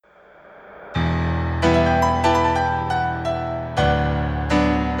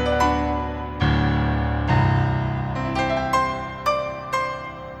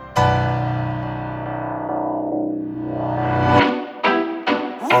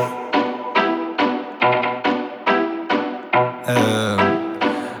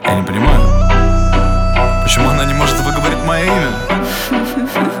Я не понимаю, почему она не может выговорить мое имя?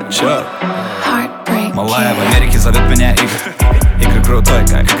 Чё? Малая в Америке зовет меня Игорь. Игорь крутой,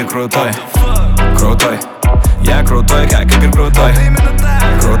 как Игорь крутой. Крутой. Я крутой, как Игорь крутой.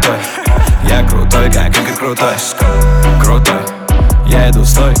 Крутой. Я крутой, как Игорь крутой. Крутой. Я иду,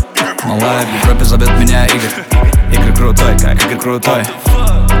 стой. Малая в Европе зовет меня Игорь. Игорь крутой, как Игорь крутой.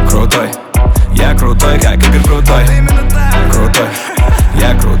 Крутой. Я крутой, как Игорь крутой. Крутой.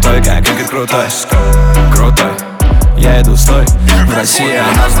 Я крутой, как Игорь крутой. Крутой. Я иду, стой. В России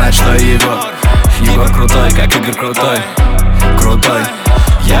она знает, что Егор. Егор крутой, как Игорь крутой. Крутой.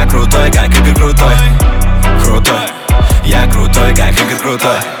 Я крутой, как Игорь крутой. Крутой. Я крутой, как Игорь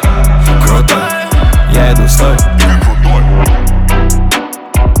крутой. Крутой. Я иду, стой.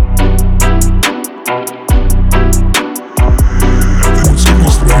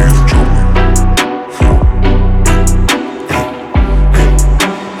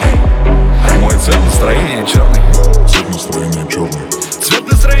 Цвет настроения черный. Цвет настроения черный. Цвет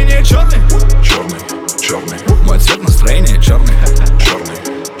настроения черный. Черный, черный. Мой цвет настроения черный. Черный,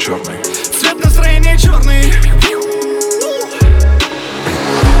 черный. Цвет настроения черный.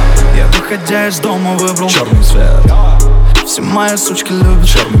 Я, выходя из дома, выбрал черный цвет. Все мои сучки любят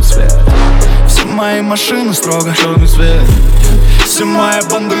черный цвет. Все мои машины строго черный цвет. Все мои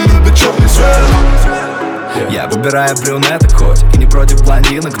банды любят черный цвет. Я выбираю брюнеток хоть и не против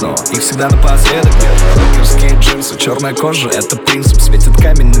блондинок, но их всегда напоследок. Рокерские джинсы, черная кожа, это принцип. Светит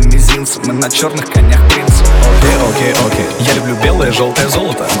каменным мизинцем, мы на черных конях принцев. Окей, я люблю белое, желтое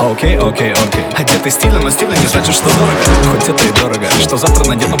золото. Окей. Одетый стильно, но стильно не значит, что дорого. Хоть это и дорого, что завтра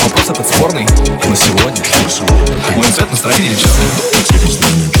надену, вопрос этот спорный. Но сегодня мой цвет настроения черный.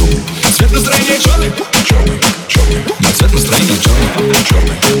 Цвет настроения черный. Черный, черный. Мой цвет настроения черный.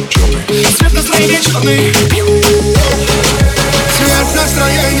 Черный, черный. Цвет настроения черный. Цвет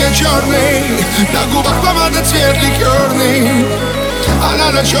настроения черный. На губах помада, цвет ликерный.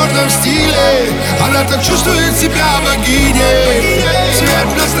 Она на черном стиле. Она так чувствует себя богиней. Цвет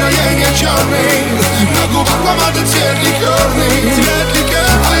настроения черный. На губах помада, цвет ликерный.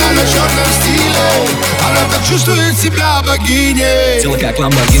 Она на черном стиле. Она так чувствует себя богиней. Тело как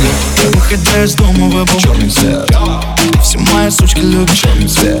ламборгини. Я, выходя из дома, выбрал черный цвет. Все мои сучки любят черный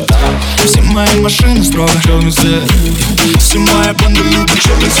цвет. Все мои машины строго черный цвет. Все мои банды любят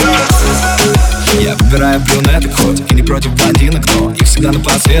черный цвет. Я выбираю брюнеток хоть и не против блондинок, но их всегда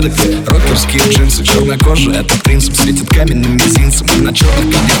напоследок. Рокерские джинсы, черная кожа, это принцип. Светит каменным мизинцем, мы на черных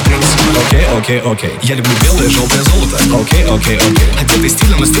конях принцип. Окей. Я люблю белое, желтое золото. Окей. Одетый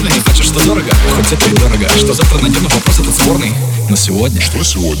стильно, но стильно не значит, что дорого. Хоть это и дорого, что завтра надену, вопрос этот спорный. Но сегодня Что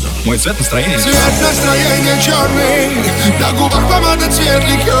сегодня? мой цвет настроения. Цвет настроения черный. На губах помада, цвет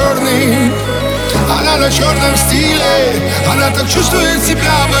ликерный. Она на черном стиле. Она так чувствует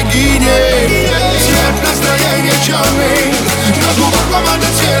себя богиней. Цвет настроения черный. На губах помада,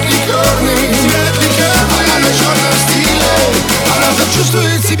 цвет ликерный. Она на черном стиле. Она так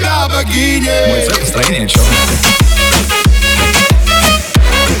чувствует себя богиней. Мой цвет настроения черный.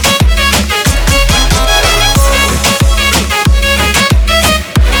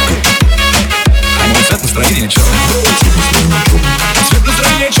 Мой цвет настроения черный. Цвет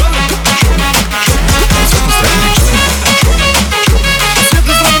настроения черный. Цвет настроения черный. Цвет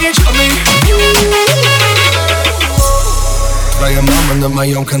настроения черный. Твоя мама на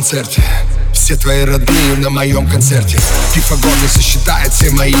моем концерте. Все твои родные на моем концерте. Пифагор не сосчитает все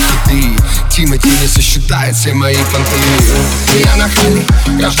мои хиты. Тимати не сосчитает все мои понты. Я на хайпе,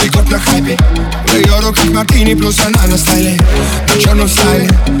 каждый год на хайпе. В ее руках мартини, плюс она на стайле. На черном стайле,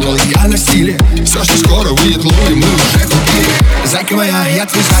 но я на стиле. Все, что скоро выйдет луи, мы уже купили. Зайка моя, я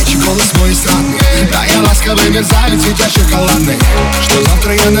твой зайчик, голос мой эстрадный. Да, я ласковый мерзавец, ведь я шоколадный. Что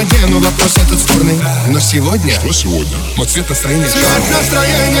завтра я надену, вопрос этот спорный. Но сегодня, Что сегодня? мой цвет настроения черный. Цвет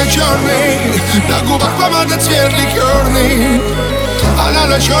настроения черный. На губах помада, цвет ликерный. Она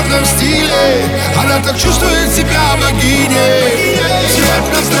на черном стиле. Она так чувствует себя богиней. Цвет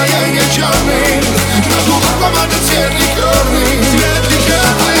настроения черный. На губах помада, цвет ликерный.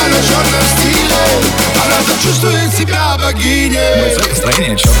 Она на черном стиле. Она так чувствует себя богиней. Мой цвет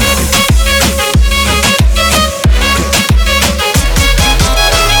настроения черный.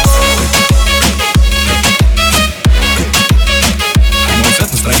 Мой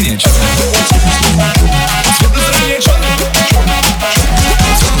цвет настроения черный. Цвет настроения черный.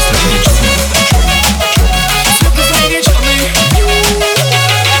 Цвет настроения черный. Цвет настроения черный.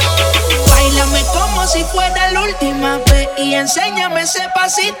 Báilame como si fuera la última vez y enséñame ese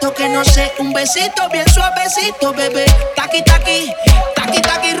pasito que no sé, un besito bien suavecito, bebé. Taqui taqui, taqui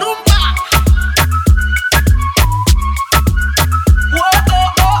taqui rumba.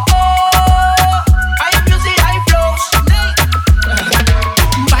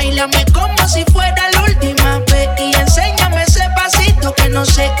 no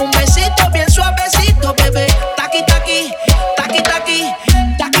sé, un besito bien suavecito, bebé. Taqui, taqui, taqui, taqui,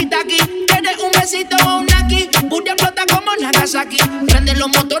 taqui, taqui. ¿Quieres un besito o un aquí? Booty explota como Nagasaki. Prende los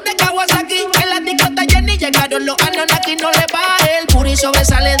motores Kawasaki. En la discota Jenny llegaron los Anunnaki. No le baje, el puri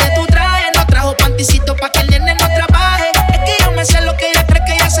sobresale de tu traje. No trajo panticito pa' que el nene no trabaje. Es que yo me sé lo que ella cree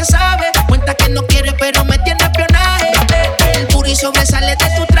que ya se sabe. Cuenta que no quiere pero me tiene espionaje. El puri sobresale de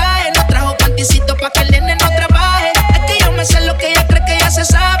tu traje. No trajo panticito pa' que el nene no trabaje. Es que yo me sé lo que ella cree que ya se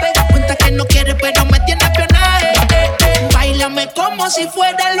sabe. Cuenta que no quiere pero me tiene espionaje. Báilame como si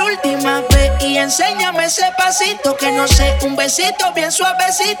fuera la última vez y enséñame ese pasito que no sé, un besito bien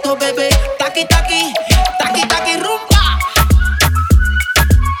suavecito, bebé. Taqui, taqui, taqui, taqui, rumba.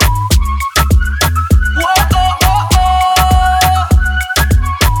 Whoa, oh, oh, oh.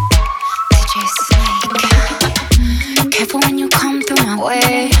 DJ Snake. Careful when you come through my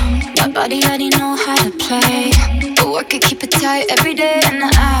way. My body already know how to play. But work it, keep it tight every day. And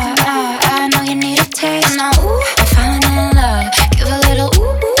I know you need a taste. Now, ooh, I'm falling in love. Give a little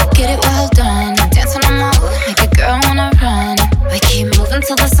ooh, get it well done. Dancing on my ooh, make a girl wanna run. We keep moving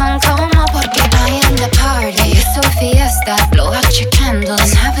till the sun come up. Porque I am the party. It's a fiesta. Blow out your candles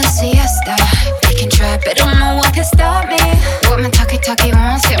and have a siesta. They can try, but don't know what can stop me. What my talkie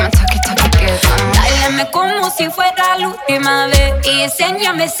wants, yeah, my talkie gives. Dáleme como si fuera la última vez y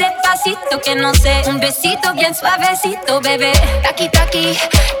enséñame ese pasito que no sé, un besito bien suavecito, bebé. Taqui, taqui,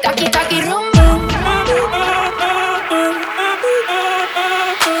 taqui, taqui, rumba.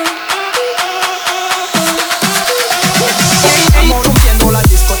 Estamos rompiendo la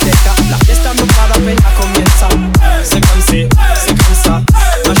discoteca, la fiesta no para, apenas comienza. C'est comme si, c'est comme ça,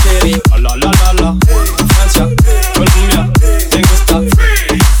 ma chérie. La la la la, Francia, Colombia, te gusta.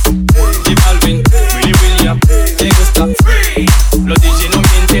 J Balvin, Willy William, te gusta. Los DJ no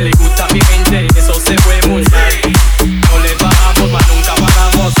mienten, le gusta mi gente, eso se fue mundial. No le bajamos, mas nunca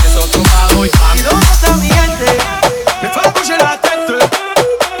paramos, eso tocado y pam. ¿Y dónde está mi gente? Me fue a bouger la tête.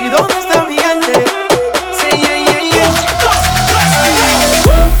 ¿Y dónde está mi gente? Sí, yeah, yeah, yeah.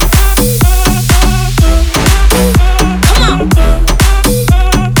 Come on.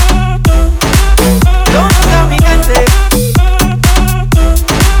 ¿Dónde está mi gente?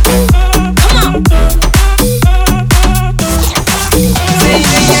 Come on. Sí,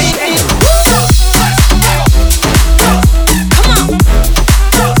 yeah, yeah, yeah. Come on.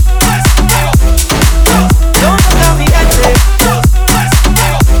 ¿Dónde está mi gente?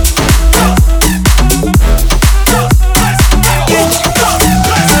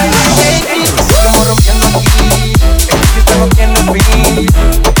 Seguimos rompiendo aquí, esta no tiene fin.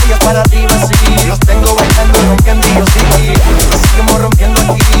 Botellas para arriba, sí, los tengo bailando, rompiendo y yo sí. Seguimos rompiendo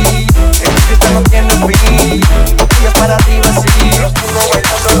aquí, esta no tiene fin. Botellas para arriba, sí, los tengo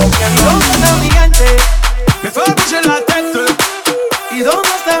bailando, rompiendo. ¿Dónde está mi gente? Me fue a bouger la tête. ¿Y dónde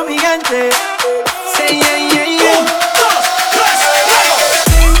está mi gente? Sí, yeah, yeah, yeah.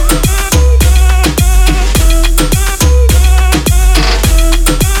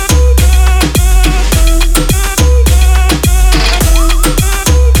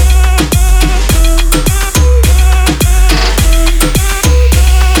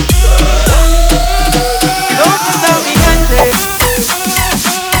 ¿Dónde está mi gente?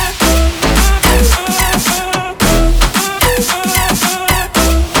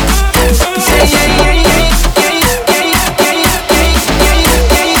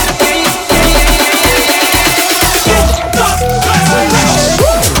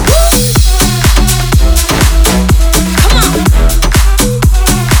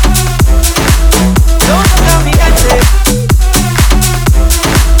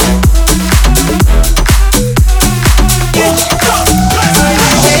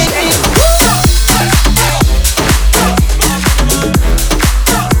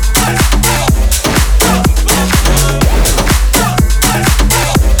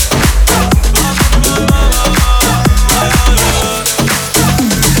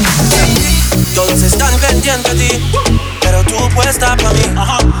 Todos están pendientes de ti, pero tú puesta para mí,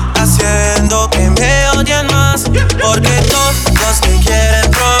 haciendo que me odien más, porque todos te quieren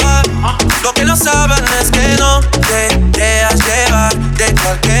probar. Lo que no saben es que no te dejas llevar de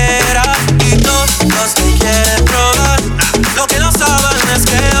cualquiera, y todos te quieren probar. Lo que no saben es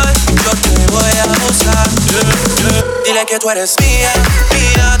que hoy yo te voy a buscar. Dile que tú eres mía,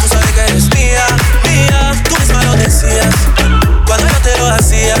 mía, tú sabes que eres mía, mía. Tú misma lo decías cuando yo te lo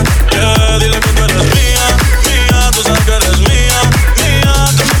hacía. Dile que tú eres mía, mía, tú sabes que eres mía, mía.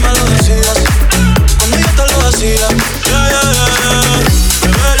 Tú misma lo decías cuando yo te lo hacía.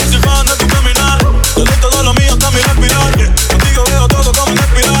 Bebé, yo soy fan de tu caminar. Desde todo lo mío está mi respirar. Contigo veo todo como una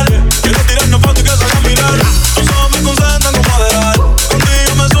espiral. Quiero tirarnos fotos y que salgan mirar. Tus ojos me concentran como adelar. Contigo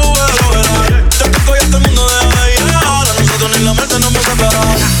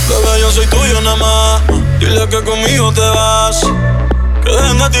conmigo te vas. Que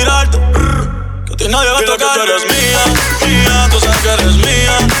dejen de tirarte, que a ti nadie va a tocar. Tú eres mía, mía, tú sabes que eres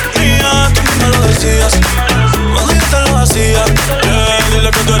mía, mía. Tú me lo decías cuando yo te lo hacía.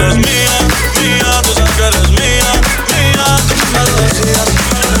 Dile que tú eres mía, mía, tú sabes que eres mía, mía. Tú me lo decías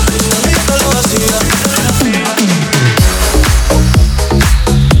cuando yo te lo hacía.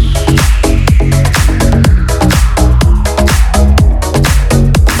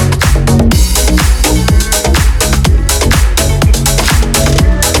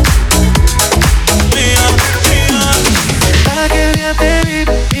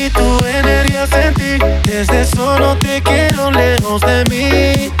 Desde solo te quiero lejos de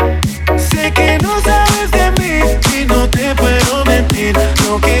mí. Sé que no sabes de mí y no te puedo mentir.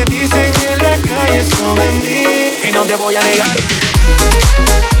 Lo que dicen en la calle sobre mí y no te voy a negar.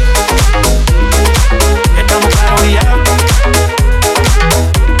 Estamos claros y ya.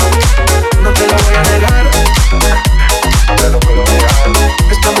 No te lo voy a negar. No te lo puedo negar.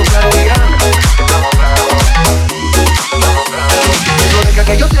 Estamos claros y ya. No deja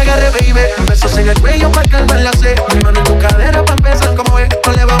que yo te agarre, baby. Besos en el cuello para calmar la sed. Mi mano en tu cadera pa' empezar como es.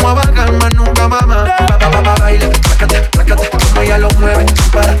 No le vamos a bajar más nunca, mamá. Baila, plácate, plácate. Como ella lo mueve.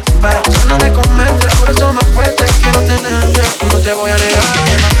 Para, solo me convence. Por eso más fuerte quiero tenerte. No te voy a negar.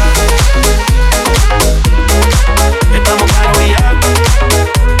 Estamos claros y ya.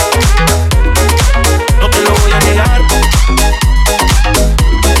 No te lo voy a negar.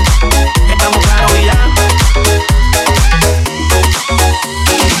 Estamos claros y ya.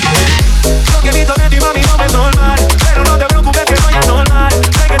 Lo que he visto de ti, mami, no me es normal. Pero no te preocupes que no es normal.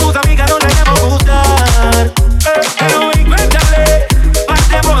 Sé que tus amigas no le debemos gustar. Pero encuéntrale,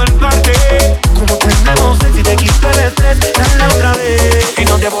 parte por parte. Como tenemos sexy, si te quito el estrés, dale otra vez. Y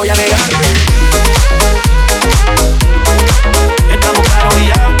no te voy a negar. Estamos claros y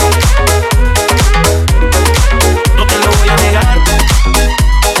ya. No te lo voy a negar.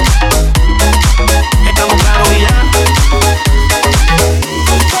 Estamos claros y ya.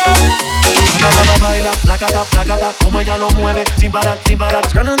 Baila, placata, como ella lo mueve, sin parar.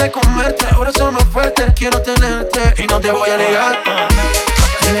 Las ganas de comerte, ahora son más fuertes. Quiero tenerte y no te voy a negar.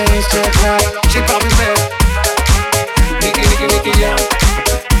 She poppin' back. Nicky, yeah.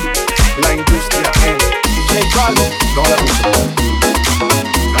 La industria en J Balvin, no la uso.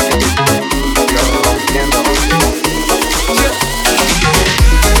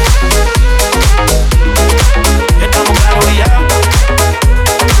 Estamos claros y ya.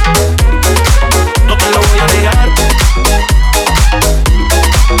 No te lo voy a negar.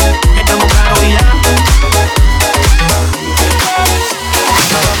 Estamos claros y ya.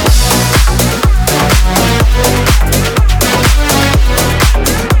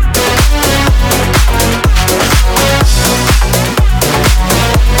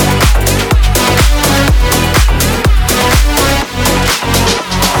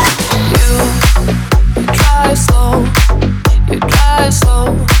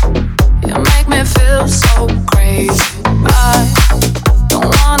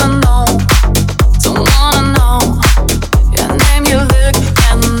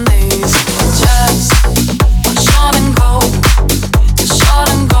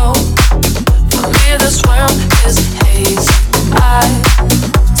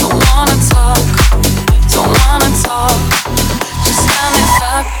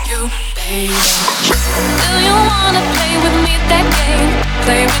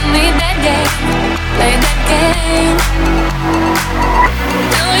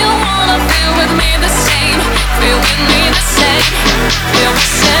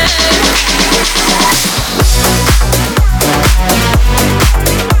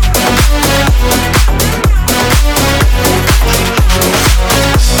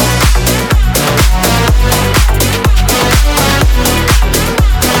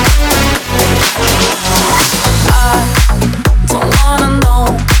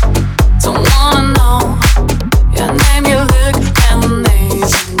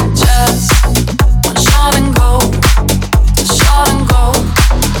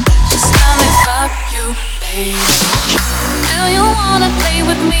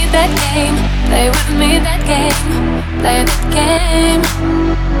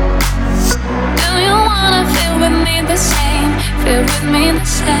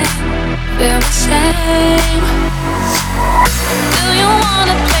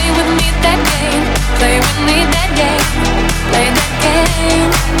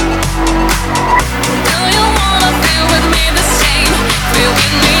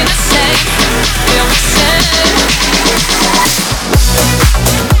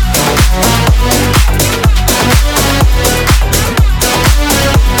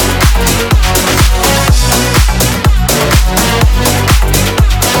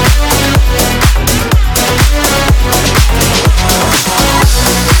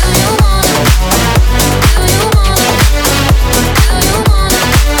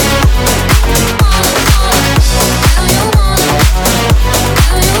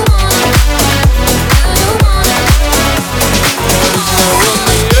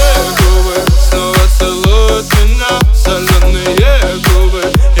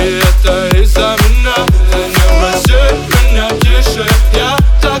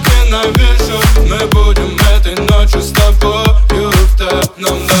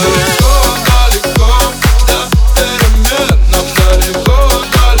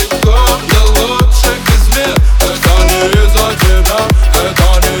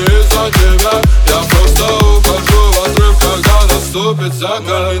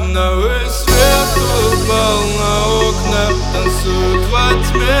 Малиновый свет упал на окна, танцуют во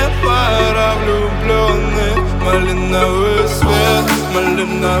тьме пара влюбленных. Малиновый свет,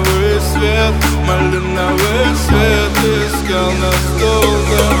 малиновый свет, малиновый свет искал нас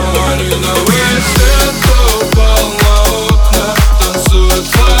долго. Малиновый свет упал на окна, танцуют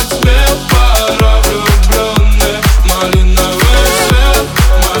во тьме пара влюбленных. Малиновый свет,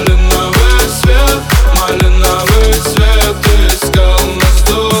 малиновый свет, малиновый свет искал нас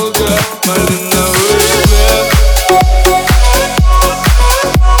долго. Малиновый свет.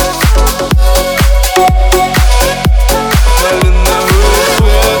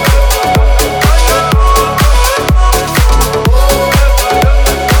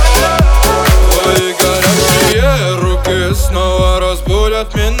 Снова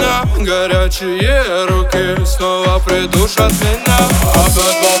разбудят меня, горячие руки снова придушат меня.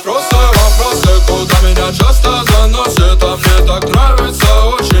 Опять вопросы, куда меня часто заносит. А мне так нравится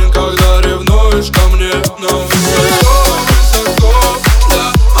очень, когда ревнуешь ко мне. Но высоко, высоко, до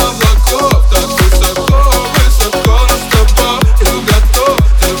облаков, так высоко, высоко над тобою готов.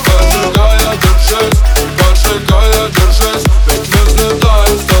 Ты поджигая, держись, ведь мы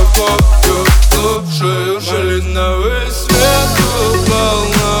взлетаем с тобою. Слушаю, малиновый свет упал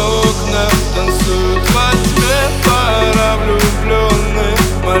на окна, танцуют во тьме пара влюбленных.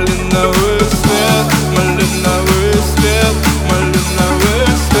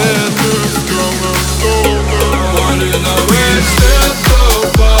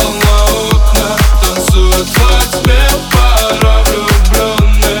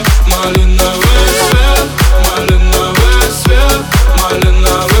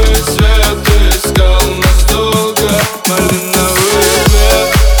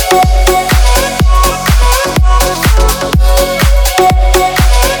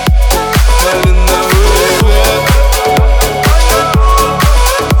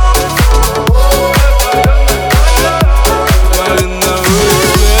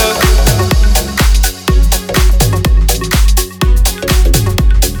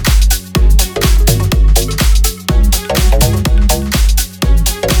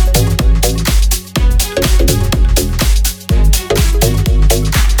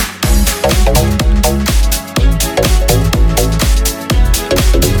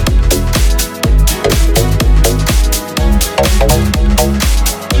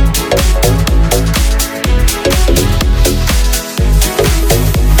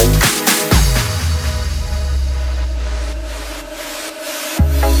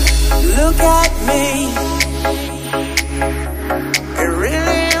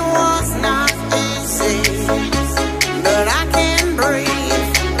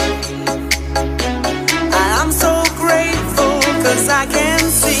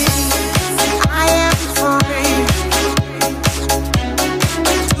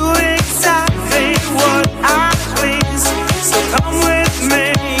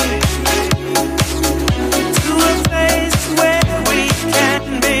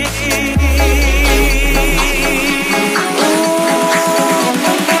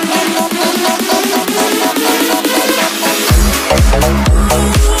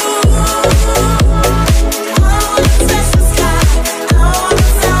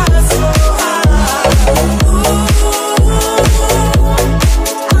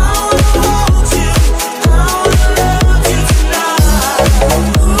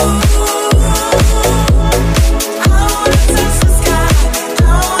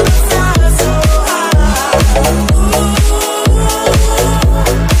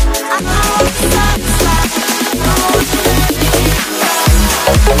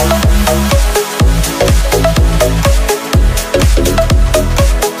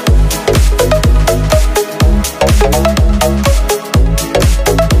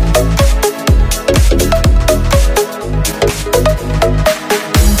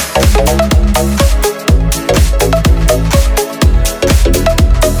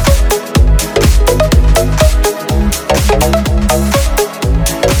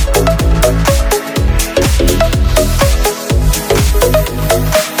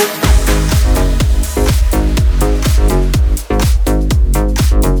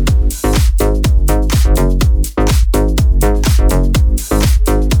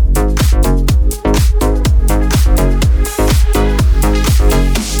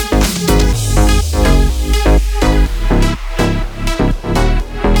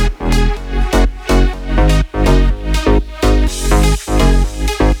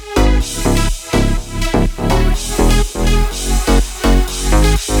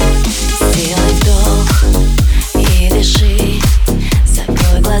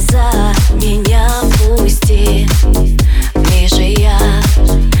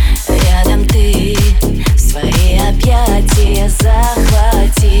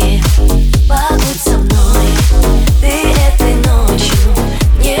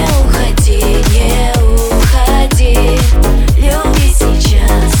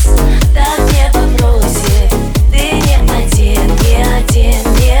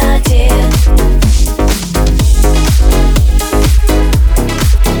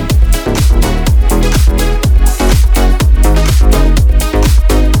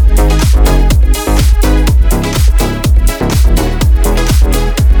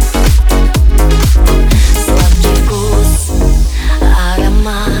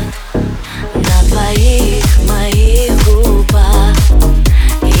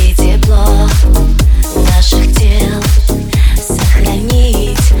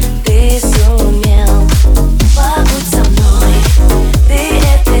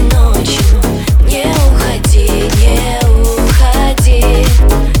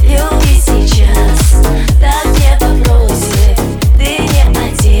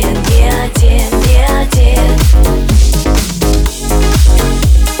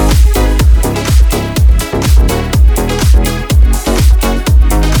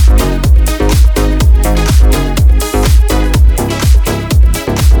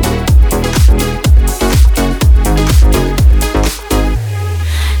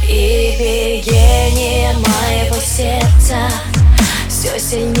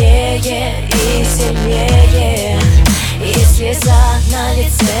 сильнее и сильнее. И слеза на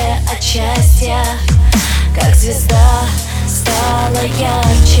лице от счастья, как звезда, стала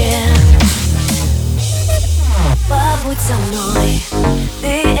ярче. Побудь со мной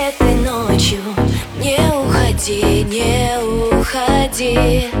ты этой ночью, не уходи, не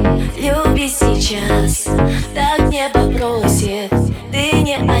уходи. Люби сейчас, так небо просит. Ты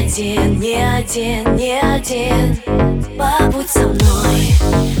не один, не один, не один. Побудь со мной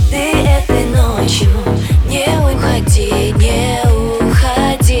ты этой ночью, не уходи, не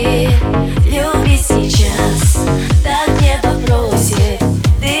уходи. Люби сейчас, так небо просит.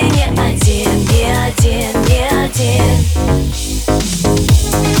 Ты не один, не один, не один.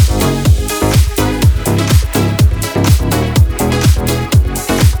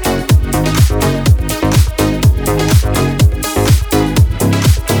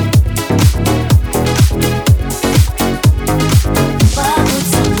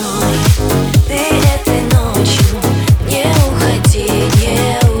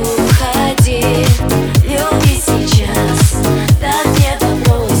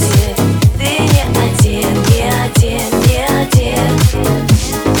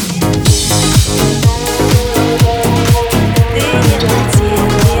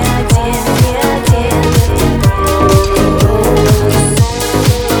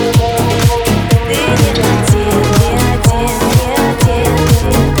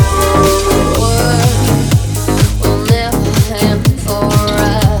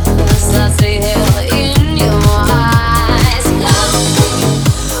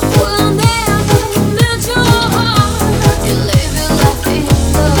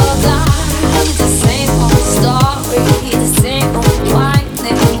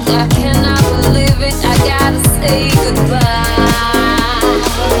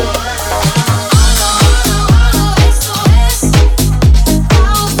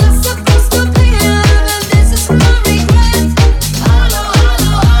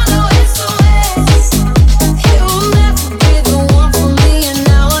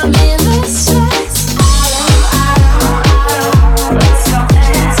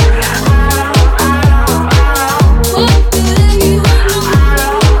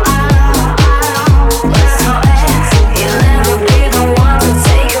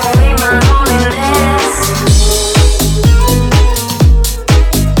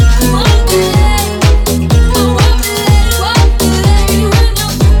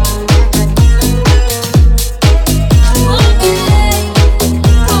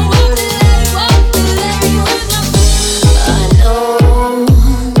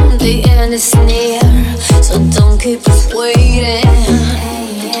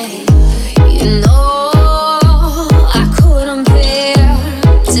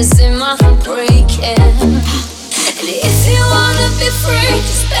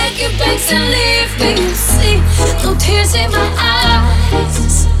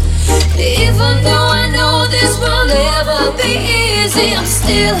 I'm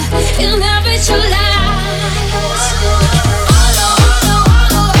still in every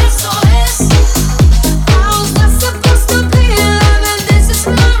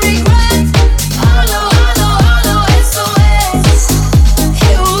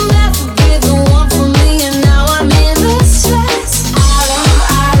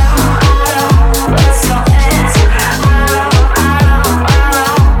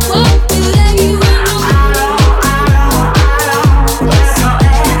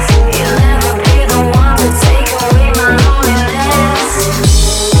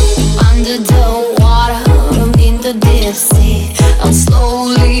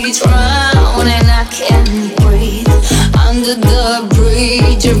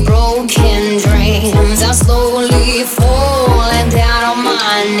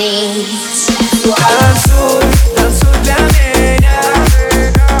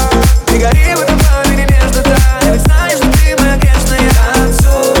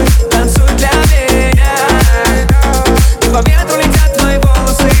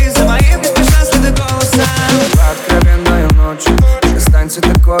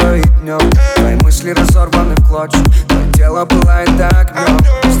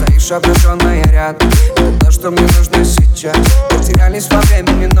обнаженная рядом. Это то, что мне нужно сейчас. Потерялись во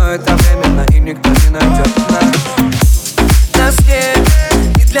времени, но это временно, и никто не найдет нас. Нас нет,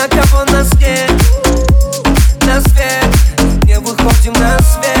 ни для кого нас нет. На свет, не выходим на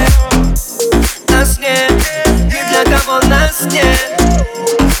свет. Нас нет, ни для кого нас нет.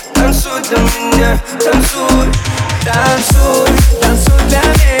 Танцуй для меня, танцуй, танцуй, танцуй для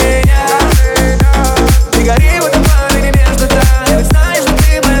меня. Не гори в этом пламени между нами, ведь знаешь, что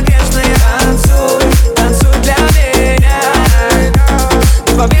ты моя грешная. Танцуй, танцуй для меня.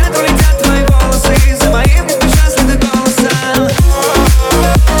 Не поверь.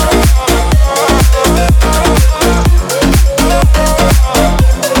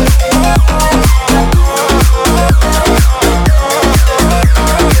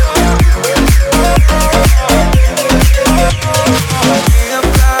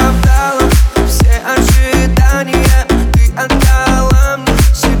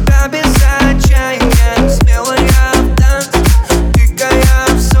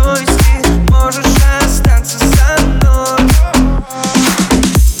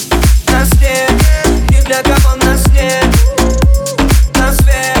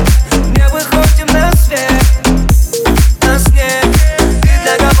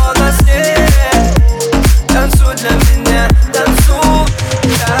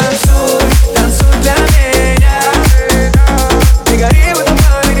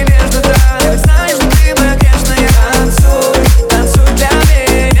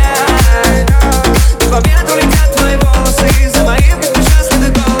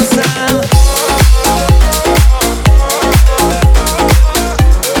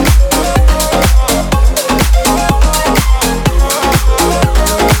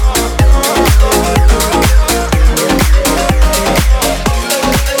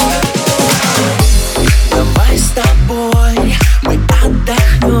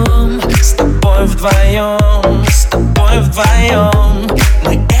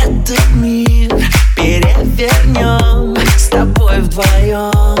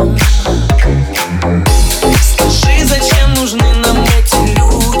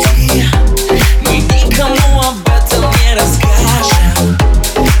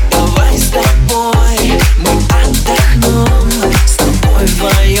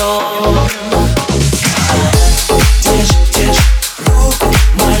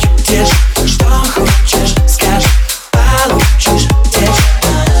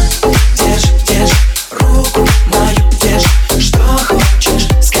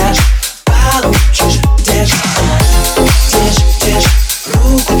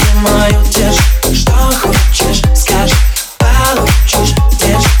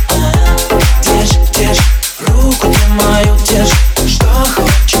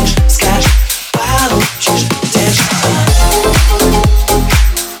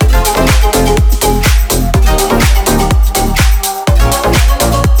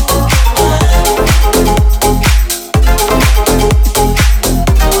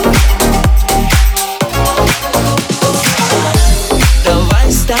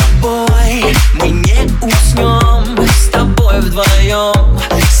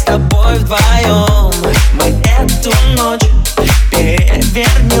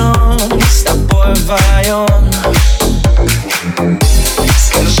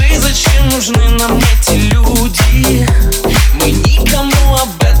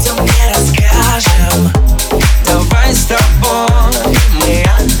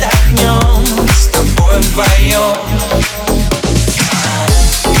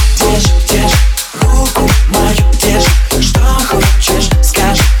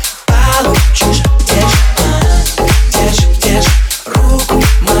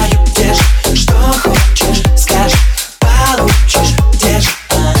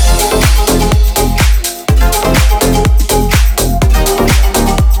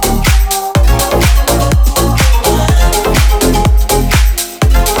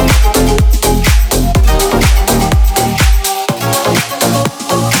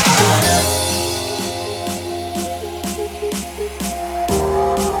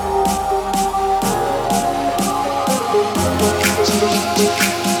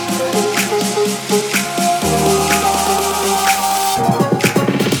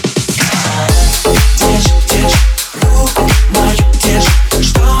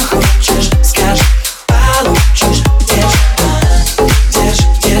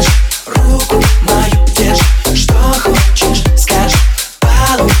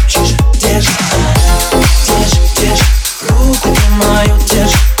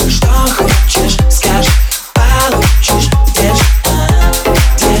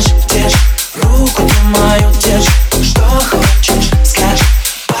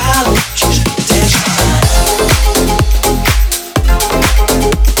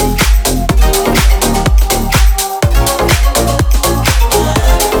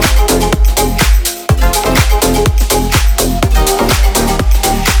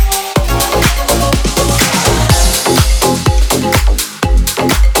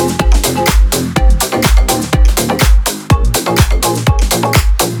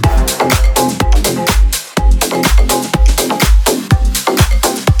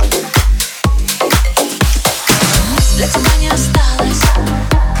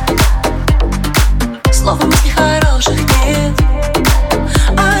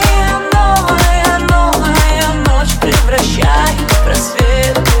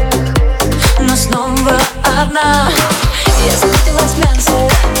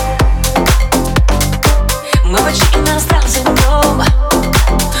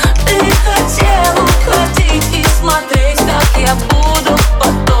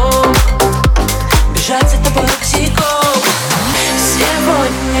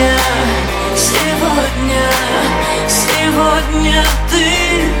 Сегодня, сегодня, сегодня ты,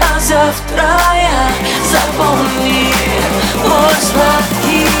 а завтра я. Запомни, мой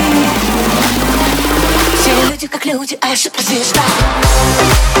сладкий. Все люди как люди, а я суперзвезда.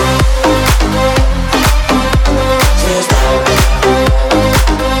 Звезда.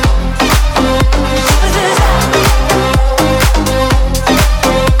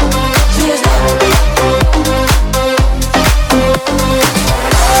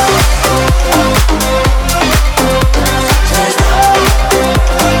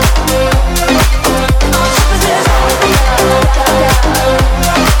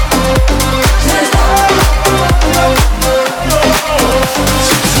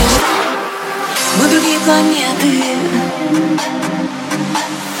 Мы другие планеты.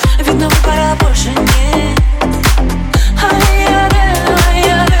 Видно, выбора больше нет.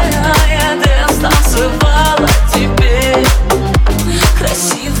 Я станцевала тебе.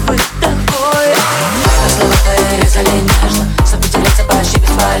 Красивый такой. Слова твои резали нежно. Сопротивляться почти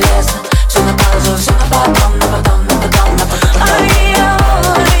бесполезно. Все на паузу, все на потом, на потом, на потом, на потом.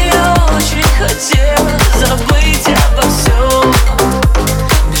 Я очень хотела забыть обо всем.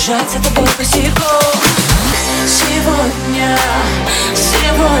 Бежать за тобой босиком. Сегодня,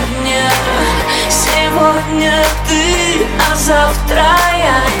 сегодня, сегодня ты, а завтра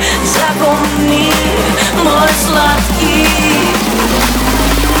я. Запомни, мой сладкий.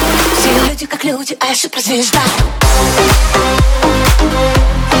 Все люди как люди, а я суперзвезда.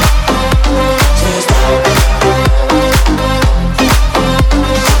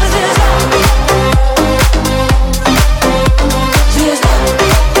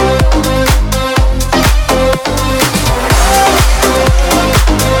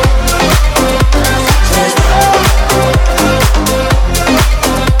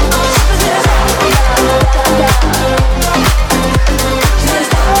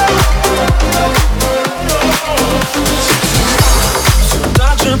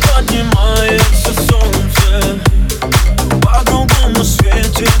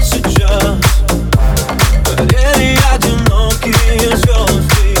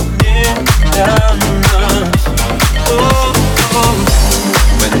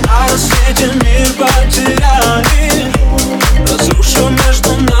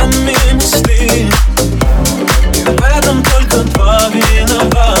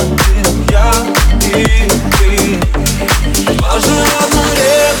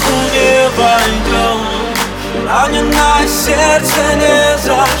 Раненое сердце не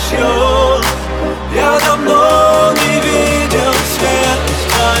зашьет. Я давно не видел свет в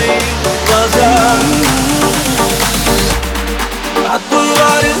твоих глазах.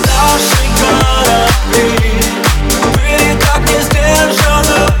 Отплывали наши корабли, были так не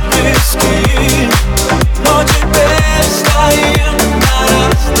сдержаны близки. Но теперь стоим на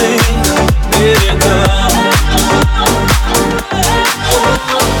разных берегах.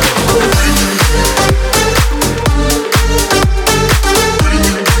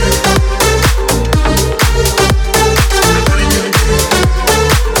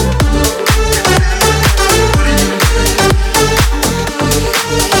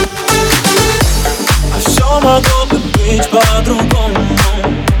 Могло бы быть по-другому.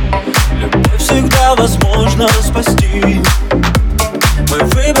 Любовь всегда возможно спасти. Мы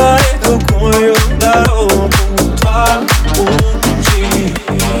выбрали другую дорогу, два пути.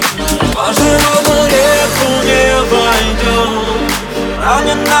 По живому реку не войдем.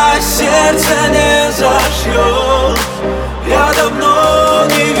 Раненое сердце не зашьет. Я давно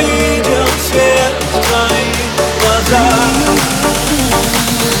не видел свет в твоих глазах.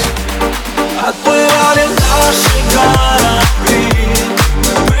 Отплывали наши корабли,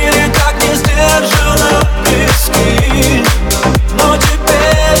 были так не сдержаны близки. Но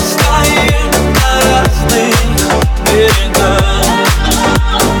теперь стоим на разных берегах.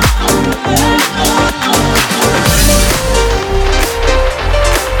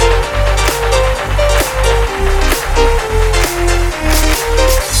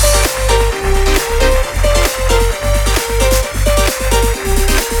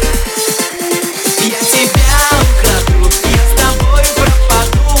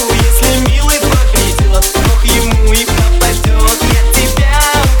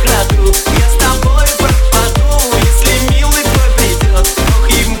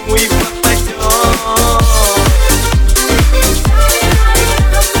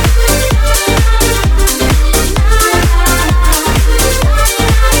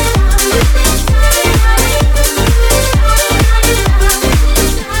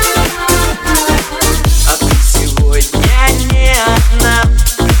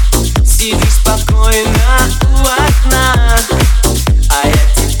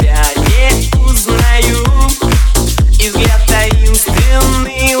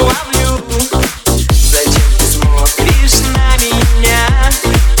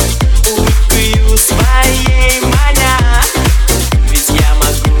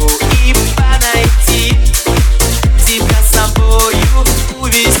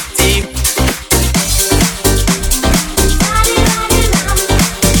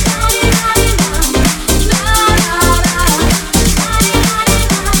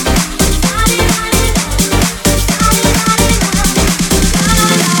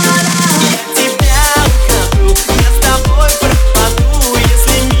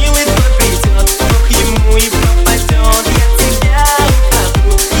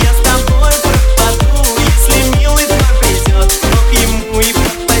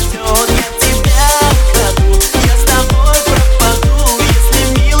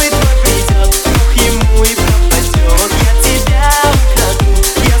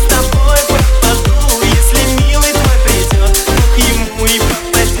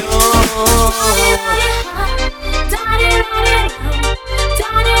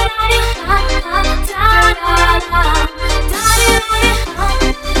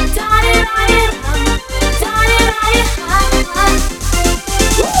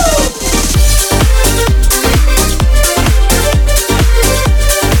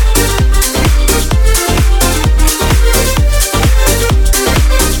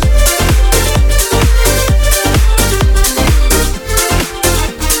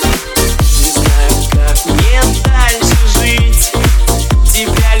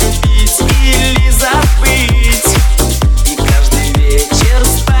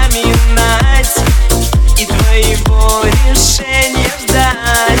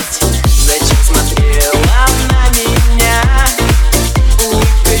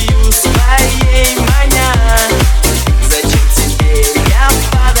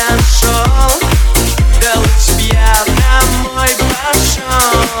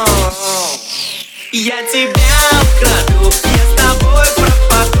 тебя украду, я с тобой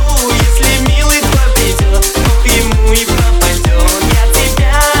пропаду. Если милый твой придет, то ему и пропадет. Я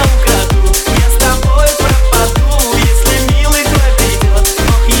тебя украду, я с тобой пропаду. Если милый твой придет, то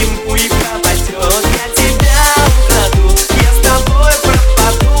ему и пропадет. Я тебя украду, я с тобой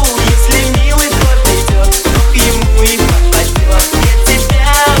пропаду. Если милый твой придет, то ему и пропадет. Я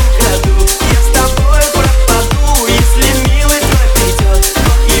тебя украду, я с тобой пропаду. Если милый твой придет, то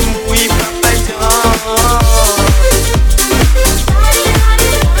ему и пропадет.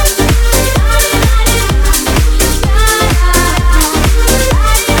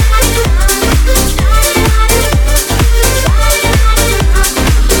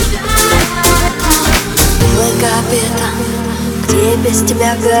 Мой капитан, где без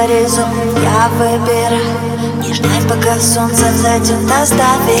тебя горизонт? Я выбираю не ждать, пока солнце взойдет,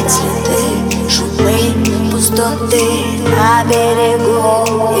 оставить следы, шумы, пустоты на берегу,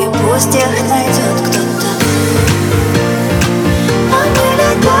 и пусть их найдет кто-то. А мы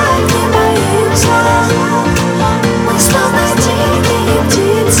летать не боимся, мы словно дикие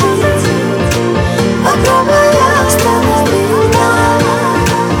птицы. Попробуй остановить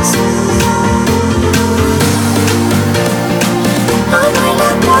нас. А мы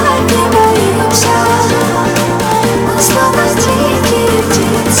летать не боимся, мы словно дикие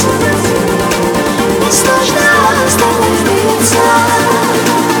птицы. Несложно остановиться.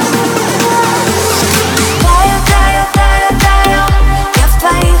 Таю, таю, таю, таю, я в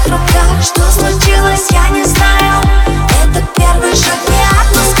твоих руках. Что случилось, я не знаю. Это первый шаг, не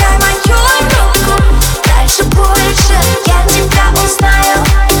отпускай мою руку. Дальше больше, я тебя узнаю.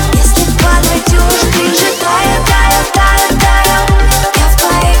 Если подойдешь ближе, таю, таю, таю, таю, я в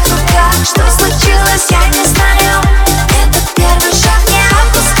твоих руках. Что случилось, я не знаю. Это первый шаг, не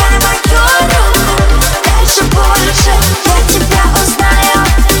отпускай мою руку. Дальше больше, я тебя узнаю.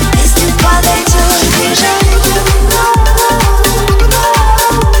 Если подойдешь ближе.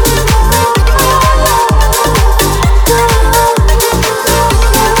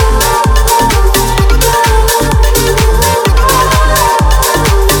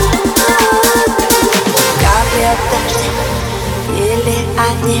 Капли от дождя или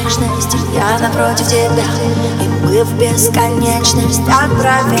от нежности, я напротив тебя, и мы в бесконечность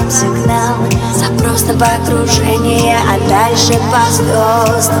отправим сигнал. Запрос на погружение, а дальше по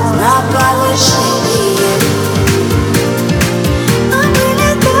звездам на повышение. А мы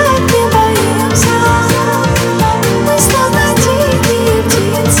летать не боимся, мы словно дикие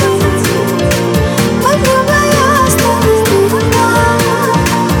птицы. Попробуй остановить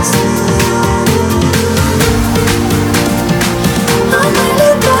нас. А мы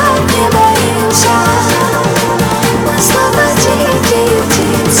летать не боимся, мы словно дикие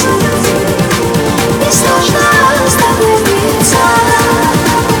птицы. Несложно остановиться.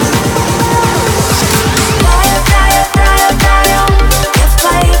 Таю, таю, таю, таю, я в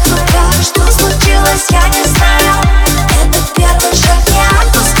твоих руках. Что случилось, я не знаю. Это первый шаг, не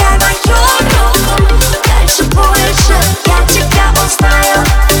отпускай мою руку. Дальше больше, я тебя узнаю.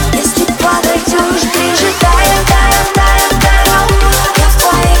 Если подойдешь ближе, таю, таю, таю, таю, я в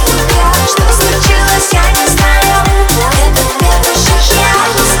твоих руках. Что случилось, я не знаю. Это первый шаг, не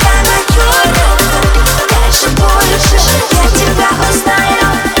отпускай мою руку. Дальше больше, я тебя узнаю.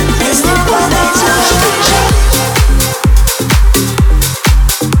 Если подойдешь ближе.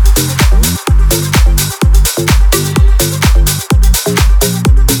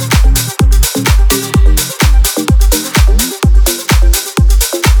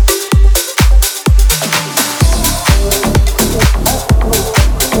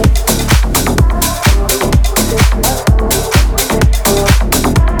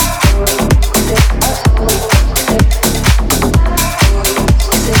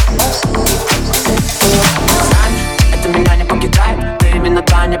 Это меня не покидает, ты именно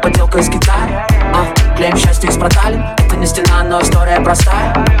та не поделка из Китая. Клеим счастье из продалин, это не стена, но история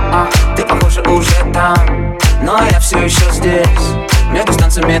простая. Ты, похоже, уже там, но я все еще здесь. Между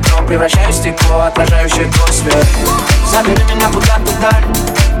станциями метро превращаюсь в стекло, отражающее твой свет. Забери меня куда-то даль,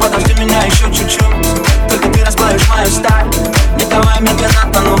 подожди меня еще чуть-чуть. Только ты расплавишь мою сталь, не давай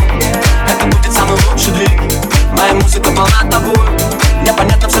медленно тону. Это будет самый лучший двиг, моя музыка полна тобой.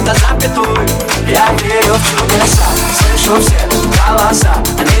 Непонятно все до запятой. Я верю в чудеса, слышу все голоса.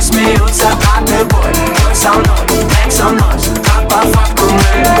 Они смеются, а ты бой. Твой со мной, make some noise. А по факту мы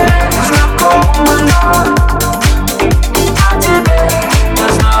знакомы. А теперь я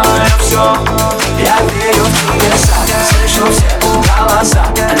знаю все. Я верю в чудеса, слышу все голоса.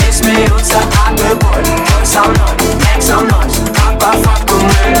 Они смеются, а ты бой. Твой со мной, make some noise. А по факту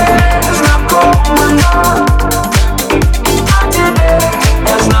мы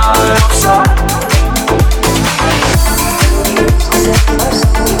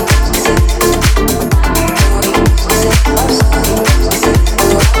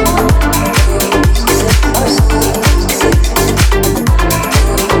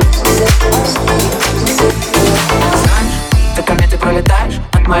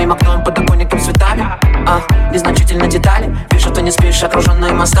Лишь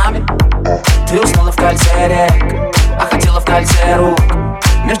окруженной мостами. Ты уснула в кольце рек, а хотела в кольце рук.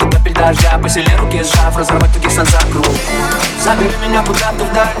 Между капель дождя посильнее руки сжав, разорвать тугих круг. Забери меня куда-то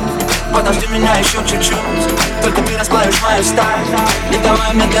вдаль, подожди меня еще чуть-чуть. Только ты расплавишь мою сталь, не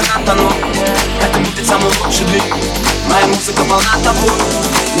давай медленно тонуть. Это будет самый лучший дрим. Моя музыка полна тобой,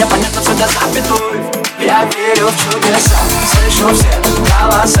 непонятно все до запятой. Я верю в чудеса, слышу все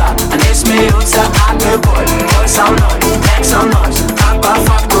голоса. Они смеются, а ты боль. Бой со мной, make some noise. А по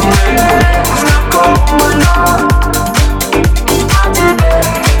факту мы знакомы. А теперь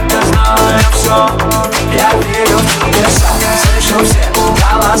я знаю все. Я верю в чудеса, слышу все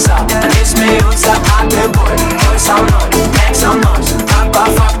голоса. Они смеются, а ты боль. Бой со мной, make some noise. А по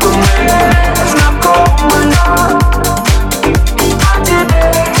факту мы знакомы. А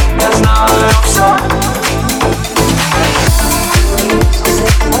теперь я знаю все.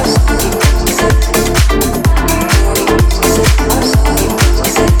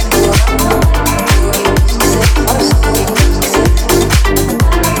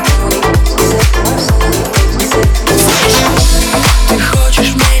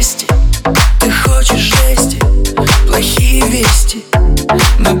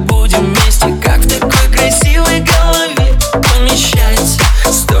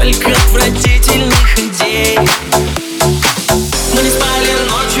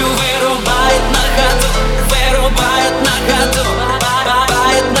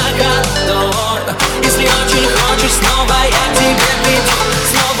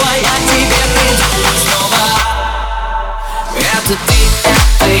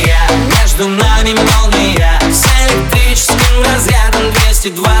 Между нами молния с электрическим разрядом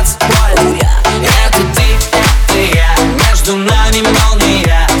 220 вольт. Это ты, это я. Между нами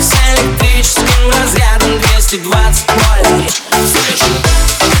молния с электрическим разрядом 220 вольт. Слышу.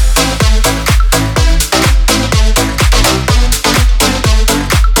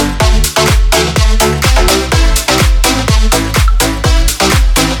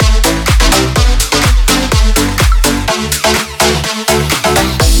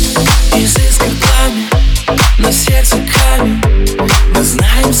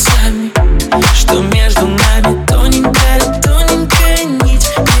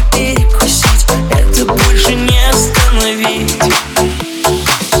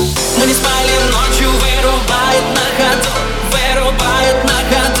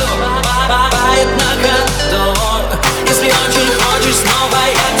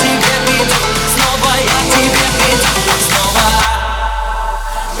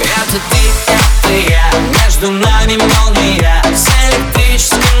 Между нами молния с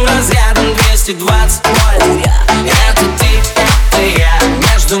электрическим разрядом 220 вольт. Это ты, это я.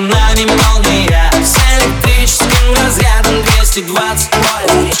 Между нами молния с электрическим разрядом 220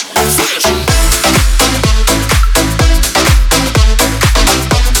 вольт. Слышу.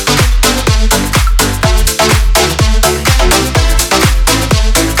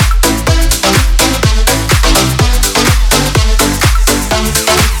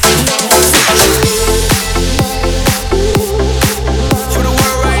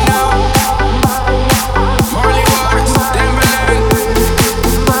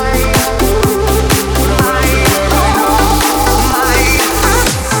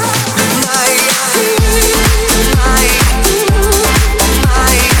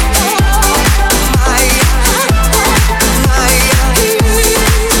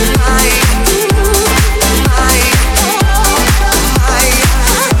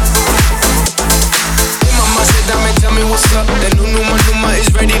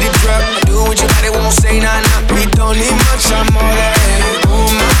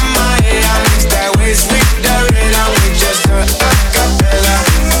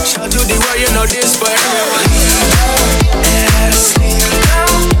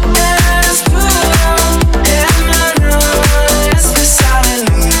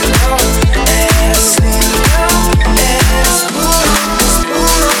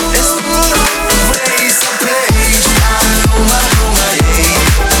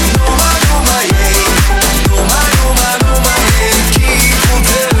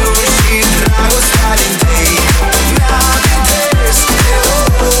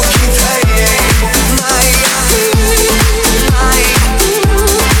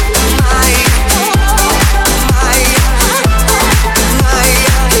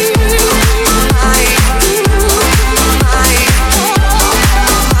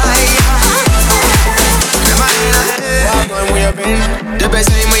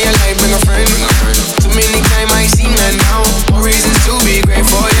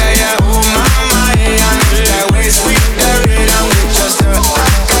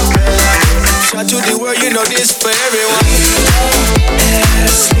 To the world, you know this for everyone.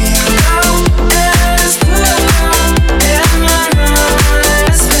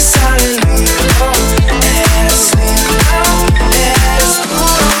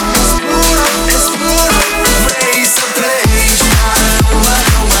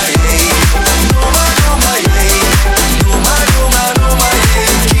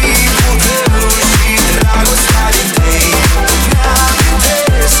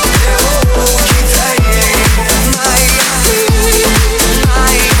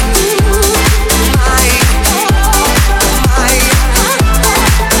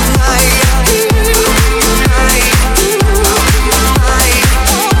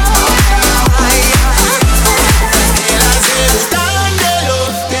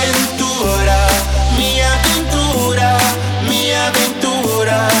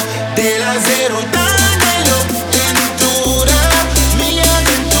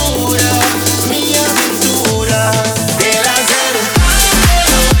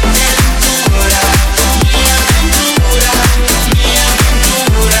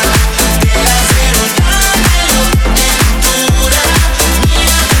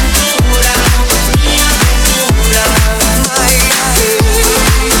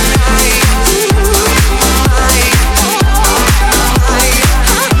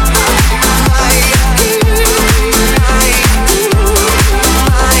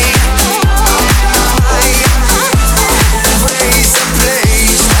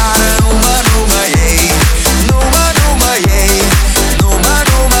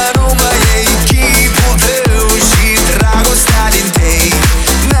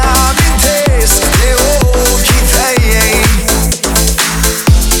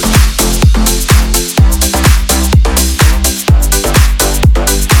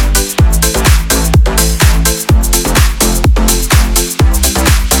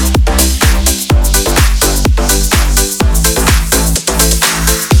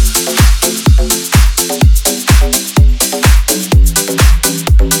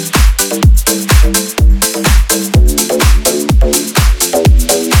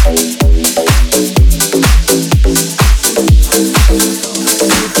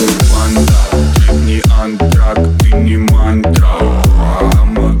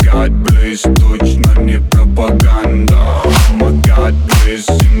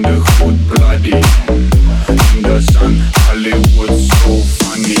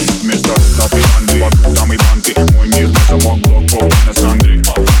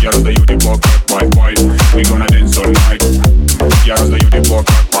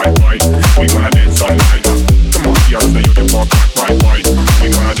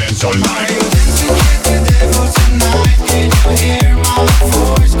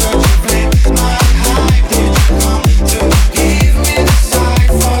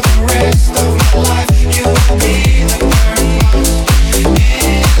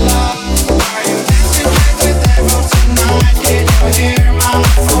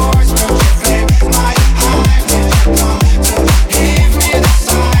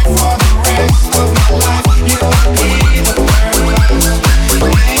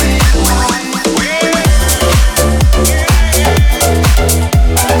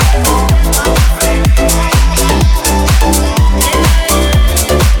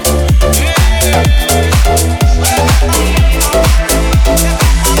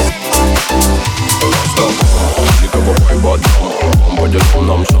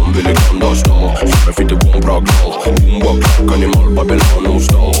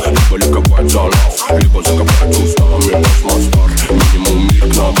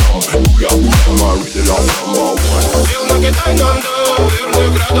 Сил накидай нам до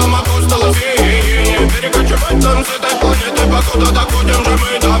верных рядом апостолов и не перекочевать нам с этой планеты, покуда доходим же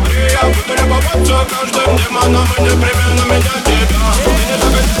мы до брия. Буду любоваться каждым демоном и непременно менять тебя. Ты не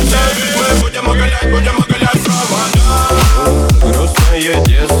догадайся, ведь мы будем оголять провода. Грустная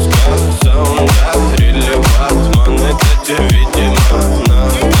диска, саундак, реле, Батман, это тебе, видимо,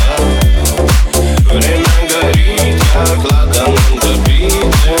 надо. Время горит, как ладан, надо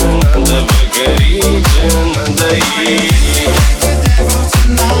бить, надо выгореть, надо идти.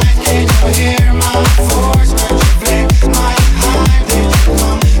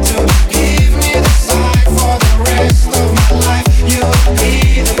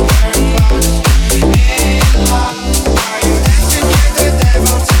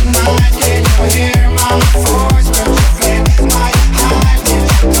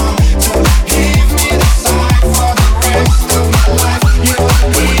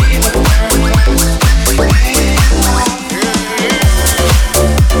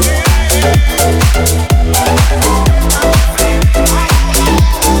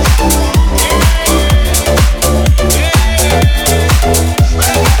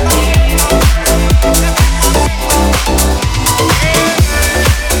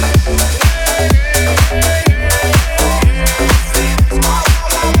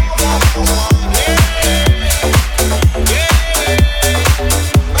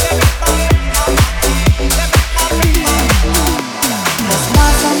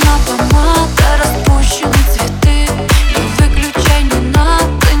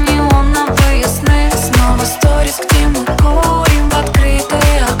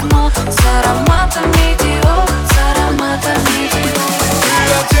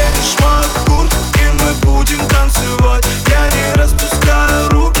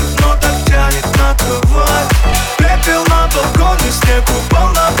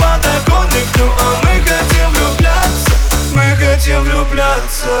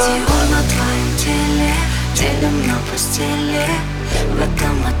 Диор на твоем теле, делим на постели. В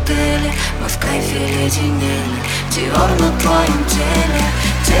этом отеле мы в кайфе леденели. Диор на твоем теле,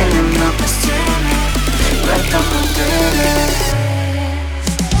 делим на постели. В этом отеле.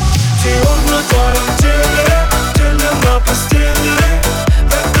 Диор на твоем теле, делим на постели. В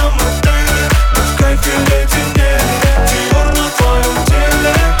этом отеле мы в кайфе леденели. Диор на твоем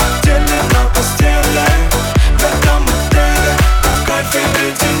теле, делим на постели. В этом отеле мы в кайфе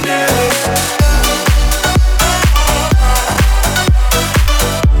леденели.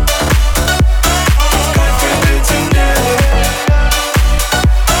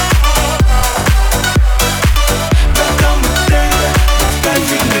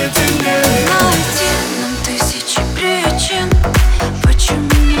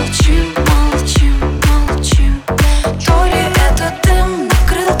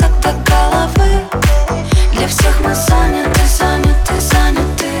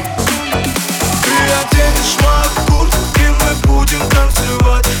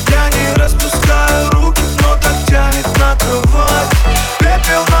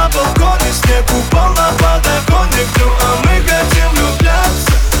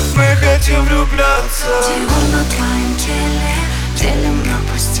 Диор на твоем теле, делим на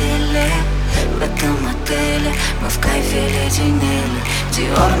постели. В этом отеле мы в кайфе леденели.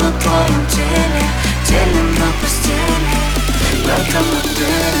 Диор на твоем теле, делим на постели. В этом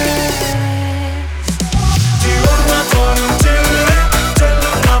отеле. Диор на твоем теле,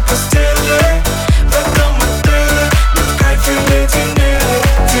 делим на постели. В этом отеле мы в кайфе леденели.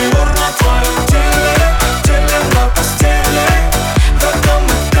 Диор на твоем теле, делим на постели. В этом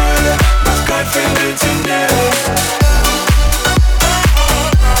отеле мы в кайфе леденели.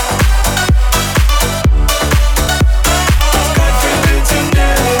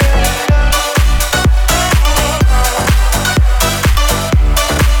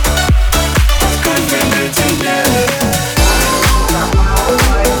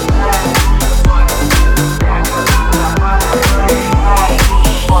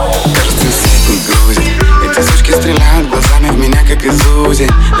 Стреляют глазами в меня, как из УЗИ.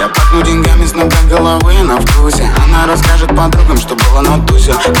 Я пахну деньгами с ног до головы на вкусе. Она расскажет подругам, что было на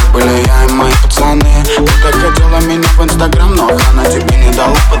тусе. Как были я и мои пацаны. Ты так хотела меня в инстаграм, но охрана тебе не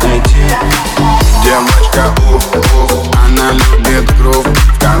дала подойти. Девочка, она любит грув.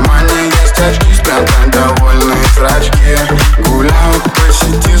 В кармане есть очки, спрятать довольные зрачки. Гуляют по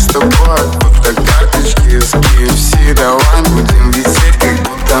сети с тобой, вот как карточки с KFC. Давай будем висеть, как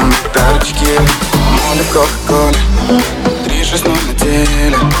будто мы торчки. Моли в Кока-Коле, 3-6-0 на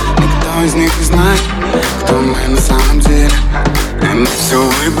теле. Никто из них не знает, кто мы на самом деле. Они все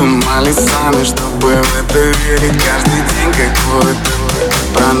выдумали сами, чтобы в это верить. Каждый день какой-то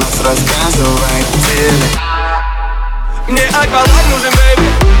про нас рассказывайте. Мне акваланг нужен, бэйби.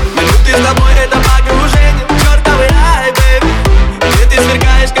 Минуты с тобой это погружение. Чёртовый рай, бэйби. Где ты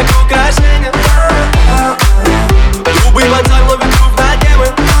сверкаешь, как украшение. Губы пацан ловит грув на темы.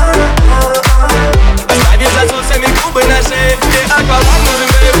 Оставишь за соусами губы на шее. Мне акваланг нужен,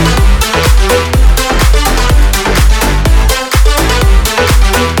 бэйби.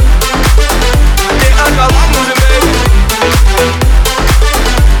 Мне акваланг нужен, бэйби.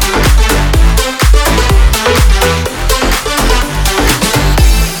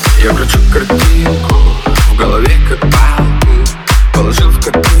 Я кручу картинку, в голове как палку. Положил в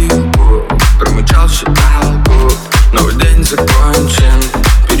копилку, промычал считалку. Новый день закончен,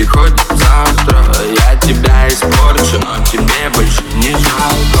 переходит в завтра. Я тебя испорчу, но тебе больше не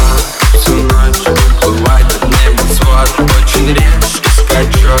жалко. Всю ночь уплывает от неба свод. Очень резкий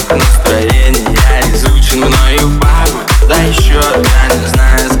скачок настроения. Я изучен мною багу. Да еще я не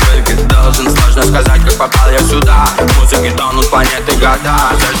знаю, сколько должен. Сложно сказать, как попал я сюда. Музыки тонут планеты года.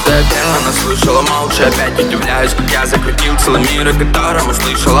 Каждое тело наслышало молча. Опять удивляюсь, как я закрутил целый мир, о котором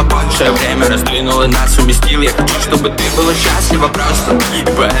услышала больше. Время раздвинуло нас, уместил. Я хочу, чтобы ты была счастлива просто. И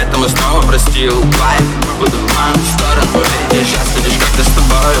поэтому снова простил. Давай, буду в мою сторону. Я счастлив лишь когда с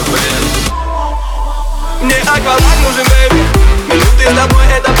тобой, блин. Мне акваланг нужен, бэйби. Минуты с тобой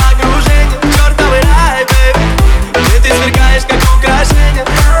это погружение. Чёртовый рай, бэйби. Где ты сверкаешь, как украшение.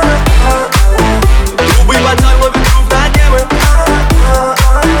 Губы пацан ловит грув на темы.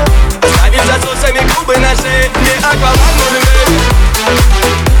 Оставишь за соусами губы на шее. Мне акваланг нужен, бэйби.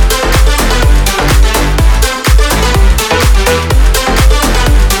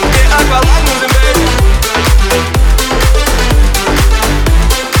 Мне акваланг нужен, бэйби.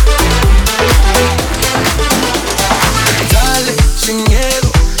 Dale, sin miedo,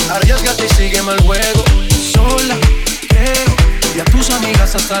 arriesgate y sígueme el juego. Sola, creo, y a tus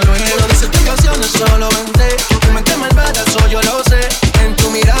amigas hasta luego. Dice tus canciones solo vente. Tu mente malvada, eso yo lo sé. En tu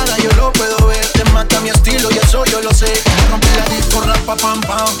mirada yo lo puedo ver. Te mata mi estilo y eso yo lo sé. Rompe la disco, rapa, pam,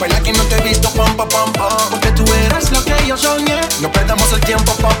 pam. Baila que no te he visto, pam, pam, pam, pam. Porque tú eres lo que yo soñé. No perdamos el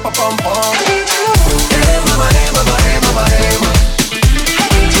tiempo, pam, pam, pam, pam. Ema, ema, ema, ema.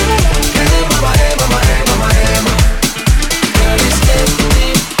 Ema, ema, ema, ema. Girl, it's getting me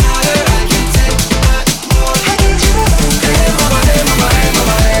higher. I can't take back more. Ema, ema,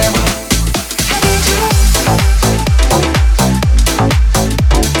 ema, ema.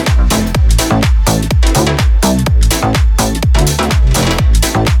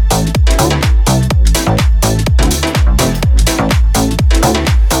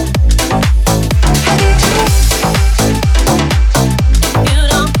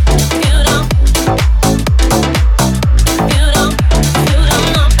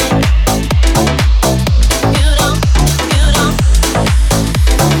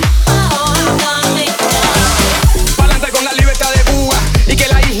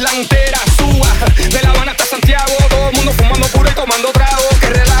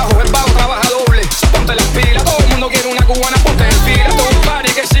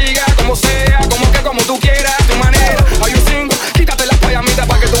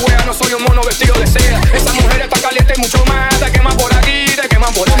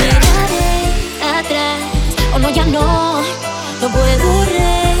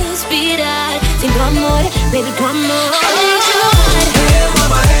 Baby, come on.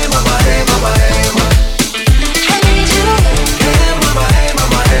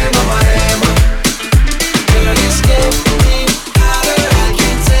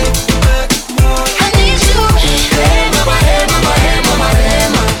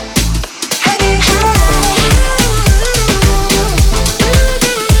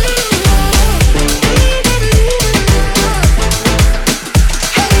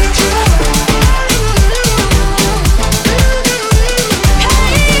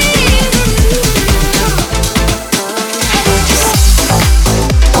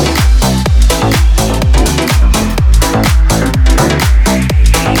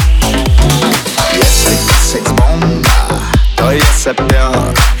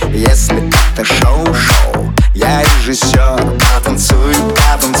 Сапер, если это шоу-шоу, я режиссер. Потанцуй,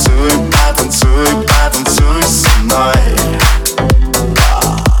 потанцуй, потанцуй, потанцуй со мной.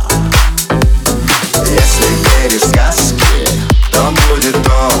 Если веришь в сказки, то будет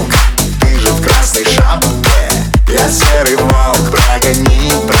толк. Ты же в красной шапке, я серый волк.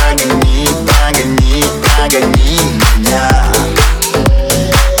 Прогони, прогони, прогони, прогони меня.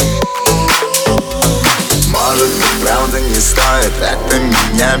 Может быть, правда не стоит, это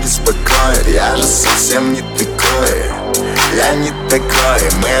меня беспокоит. Я же совсем не такой, я не такой.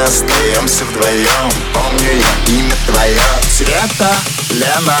 Мы остаемся вдвоем, помню я имя твое. Света.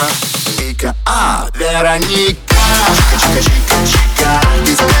 Лена, Вика, Вероника. Чика-чика-чика-чика,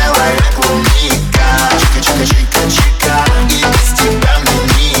 ты белая клубника. Чика-чика-чика-чика, и без тебя мне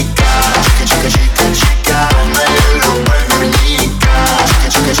ника. Чика-чика-чика-чика, мою любовь верни-ка.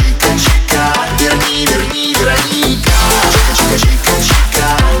 Чика-чика-чика-чика, верни, Вероника. Чика-чика-чика-чика,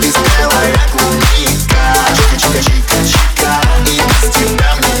 ты белая клубника. Чика-чика-чика-чика, и без тебя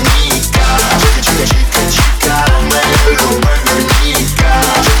мне ника. Чика-чика-чика-чика, мою любовь верни-ка.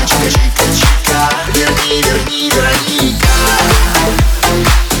 Чика-чика-чика-чика, верни, Вероника.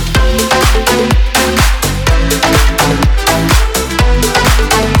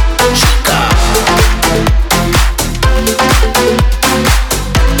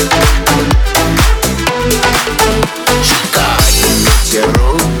 Поднимите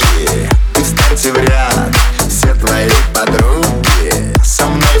руки и встаньте в ряд. Все твои подруги со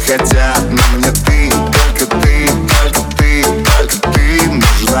мной хотят, но мне ты, только ты, только ты, только ты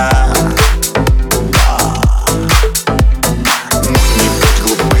нужна. Ну не будь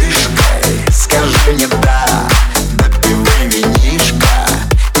глупышкой, скажи мне да. Допивай винишко,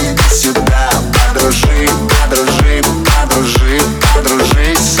 иди сюда. Подружи, подружи, подружи,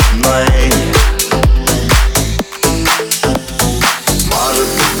 подружись со мной. Может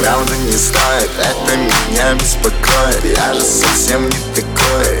быть, правда не стоит, это меня беспокоит. Я же совсем не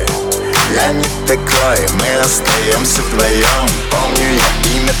такой, я не такой. Мы остаемся вдвоем, помню я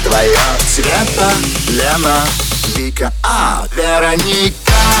имя твое. Света, Лена, Вика,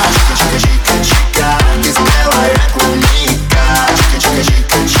 Вероника. Чика-чика-чика-чика, ты белая клубника.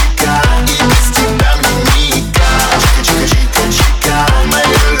 Чика-чика-чика-чика, и без тебя мне ника. Чика-чика-чика-чика,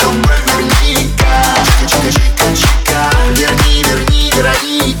 мою любовь верни-ка. Чика-чика-чика-чика, верни,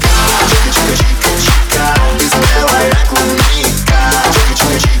 Вероника. Чика-чика-чика-чика, ты белая клубника.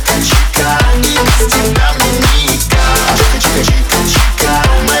 Чика-чика-чика-чика, и без тебя мне ника. Чика-чика-чика-чика,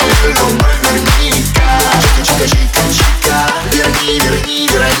 мою любовь верни-ка. Чика-чика-чика-чика, верни,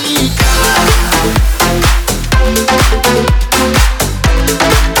 Вероника.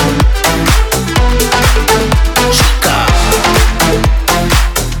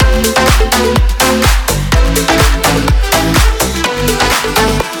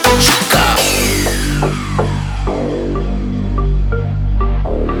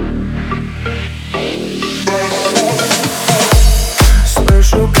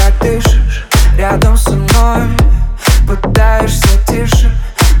 Слышу, как дышишь рядом со мной. Пытаешься тише,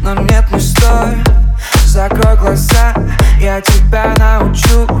 но нет, не стоит. Закрой глаза, я тебя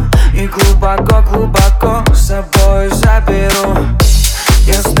научу. И глубоко-глубоко с собой заберу.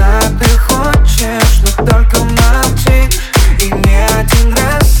 Я знаю, ты хочешь, но только молчишь. И не один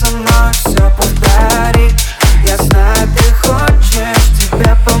раз со мной все повторишь. Я знаю, ты хочешь,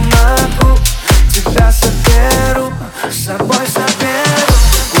 тебе помогу. Тебя соберу, с собой заберу.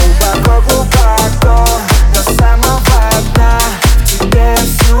 Глубоко-глубоко до самого дна. В тебе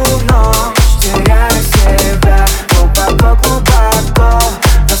всю ночь теряю себя. Глубоко-глубоко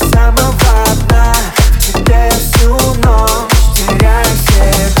до самого дна. В тебе всю ночь теряю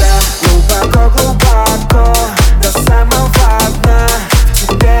себя. Глубоко-глубоко до самого дна. В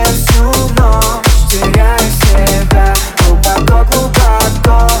тебе всю ночь теряю себя.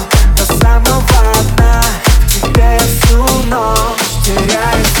 Глубоко-глубоко до самого дна. В тебе всю ночь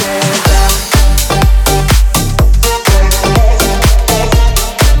теряю себя.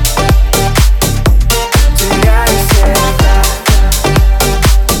 Теряю себя.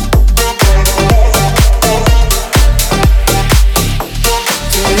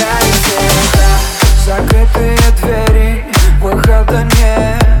 Теряю себя. Закрытые двери, выхода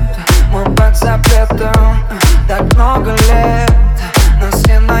нет. Мы под запретом так много лет. Нас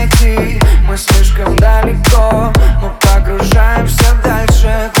не найти, мы слишком далеко. Мы погружаемся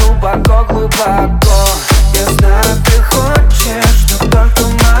дальше, глубоко-глубоко. Я знаю, ты хочешь, но только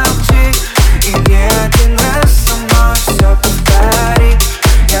молчишь. И не один раз со мной все повторишь.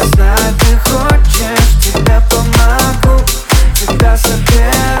 Я знаю, ты хочешь, тебе помогу. Тебя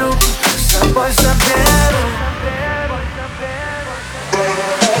соберу, с собой заберу.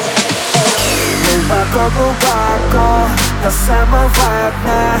 Глубоко-глубоко до самого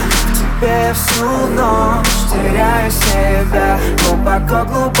дна. В тебе всю ночь теряю себя.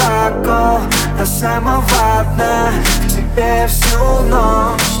 Глубоко-глубоко до самого дна. В тебе всю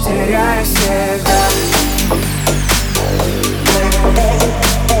ночь теряю себя.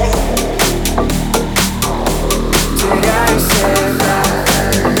 Теряю себя.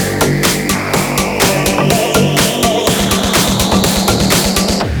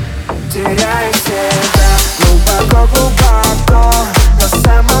 Теряю себя. Глубоко-глубоко до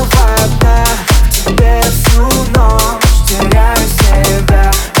самого дна. В тебе всю ночь теряю себя.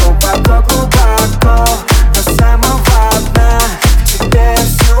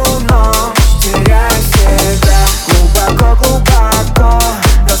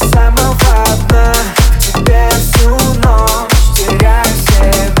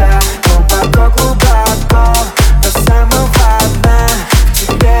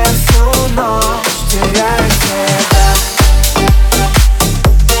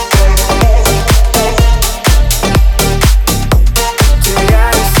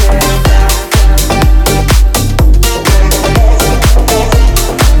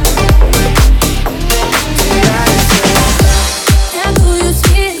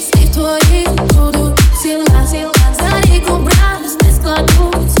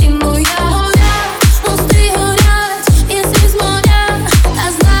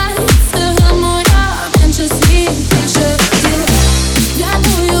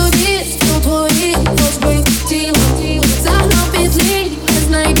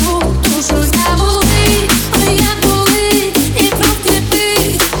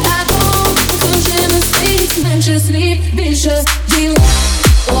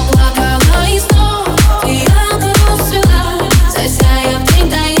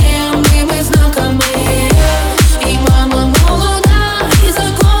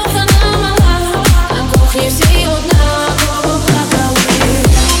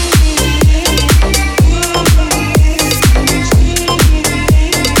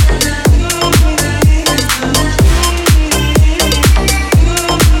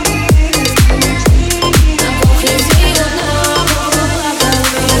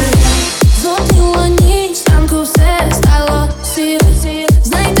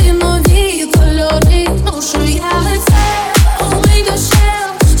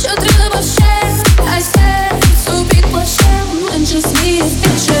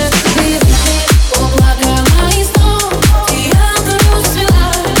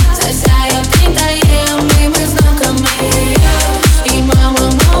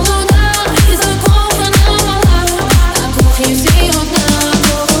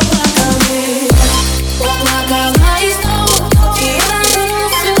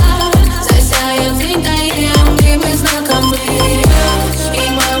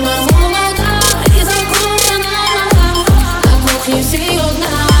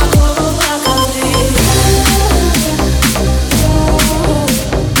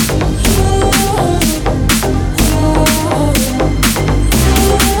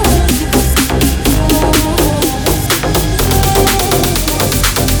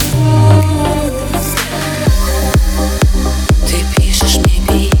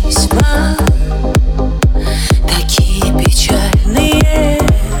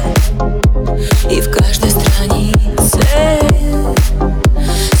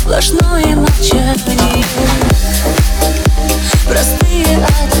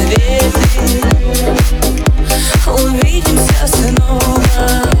 ответы. Увидимся снова,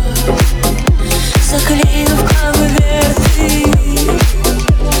 заклею в конверты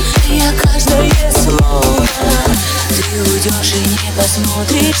я каждое слово. Ты уйдешь и не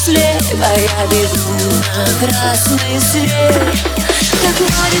посмотришь слева, я бегу на красный свет. Так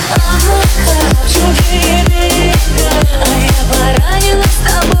манит облака в чужие берега, а я поранила с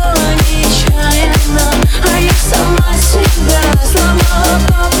тобой нечаянно, а я сама себя сломала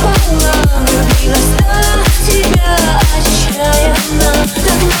пополам, влюбилась так в тебя отчаянно.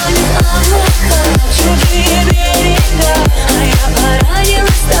 Так манит облака в чужие берега, а я поранила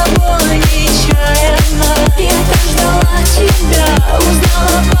с тобой нечаянно. Я так ждала тебя,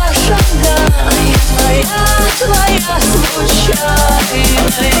 узнала по шагам, а я твоя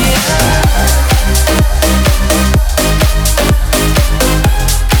случайная.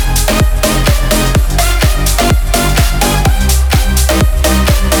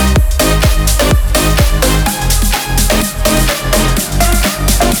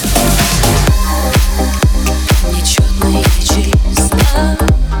 Нечётные числа,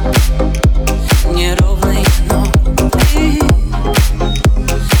 неровные ноты,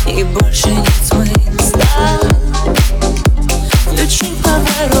 и больше нет смысла включить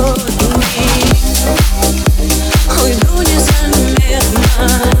поворотник. Уйду незаметно.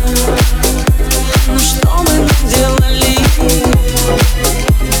 Ну что мы наделали,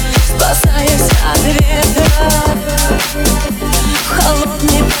 спасаясь от ветра в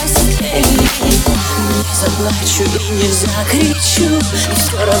холодной постели? Не заплачу и не закричу, и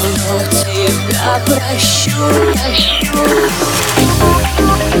все равно тебя прощу.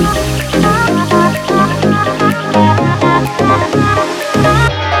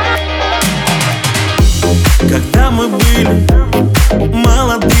 Когда мы были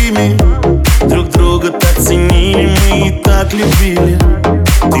молодыми, друг друга так ценили, мы и так любили.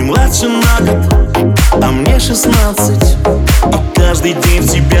 Ты младше на год, а мне 16, и каждый день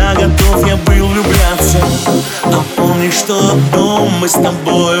в тебя готов я был влюбляться. А помнишь, что дом мы с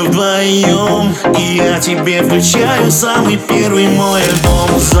тобой вдвоем, и я тебе включаю самый первый мой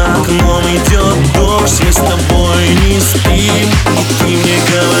альбом. За окном идет дождь, мы с тобой не спим, и ты мне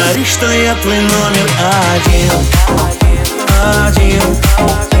говоришь, что я твой номер один. Один,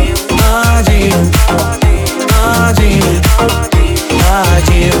 один, один, один,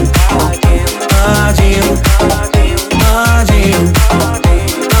 один, один,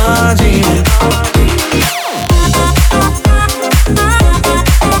 один.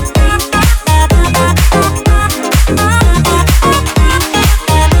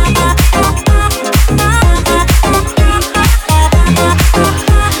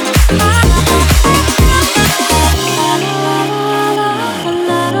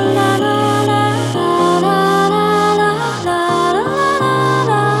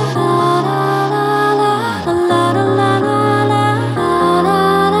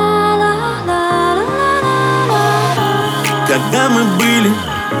 Когда мы были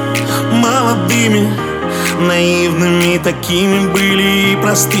молодыми, наивными такими были и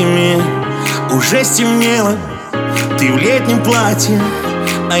простыми, уже стемнело, ты в летнем платье,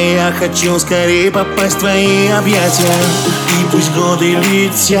 а я хочу скорее попасть в твои объятия. И пусть годы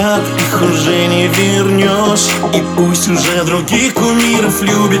летят, их уже не вернешь, и пусть уже других кумиров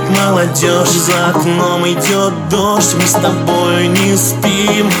любит молодежь. За окном идет дождь, мы с тобой не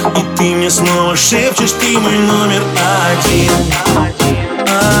спим, и ты мне снова шепчешь, ты мой номер один.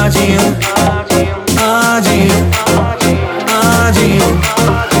 Один, один, один, один,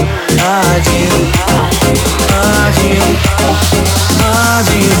 один,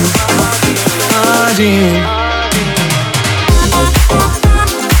 один, один.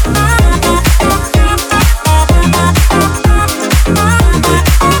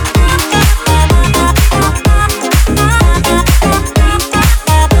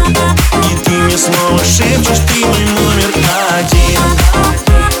 И ты мне снова шепчешь, ты мой номер один.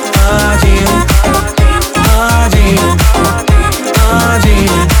 Один, один,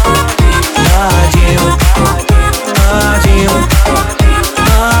 один, один, один,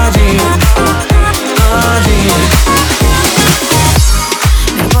 один,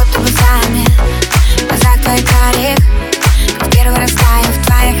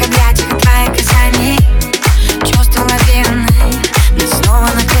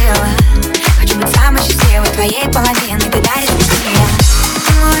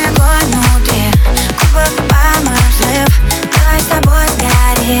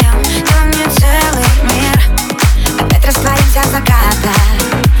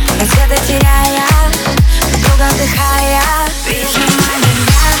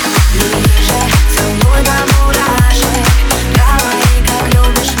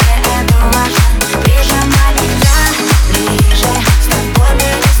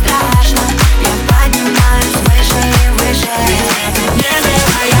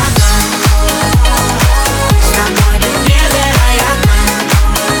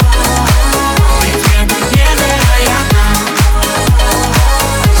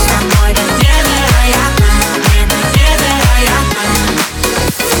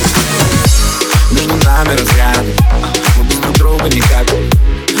 так.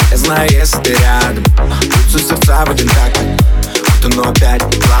 Я знаю, если ты рядом, бьются сердца в один такт. Но опять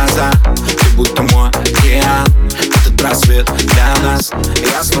глаза, ты будто мой океан. Этот рассвет для нас, и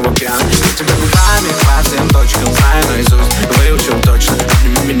я снова пьян. Я тебя губами по всем точкам знаю наизусть, выучил точно.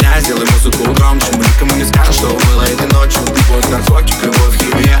 Обними меня, сделай музыку громче. Мы никому не скажем, что было этой ночью. Любовь, наркотик, любовь,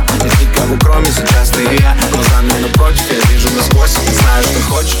 химия. Нет никого, кроме сейчас ты и я. Глазами напротив, я вижу насквозь, и знаю, что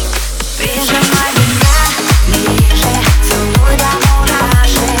хочешь. Прижимай меня ближе, целуй до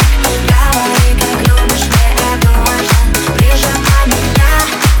мурашек. Говори, как любишь, мне это важно. Прижимай меня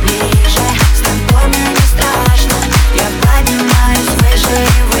ближе, с тобой мне не страшно. Я поднимаюсь выше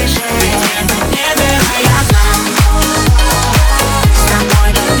и выше. Ведь это невероятно. С тобой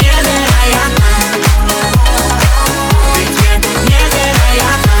так невероятно. Ведь это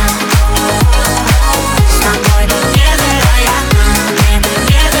невероятно. С тобой так невероятно. Это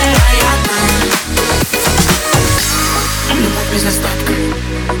невероятно. Любовь без остатка.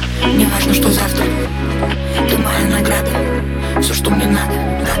 Не важно, что завтра. Ты моя награда. Все, что мне надо.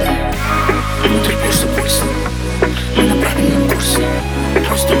 Внутри бьется пульс. Мы на правильном курсе.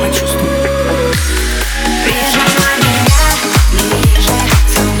 Просто почувствуй. Прижимай меня ближе,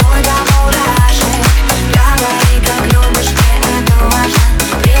 целуй до мурашек. Говори, как любишь, мне это важно.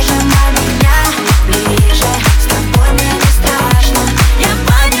 Прижимай меня ближе, с тобой мне не страшно. Я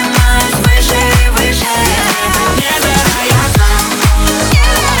поднимаюсь выше и выше. Это невероятно.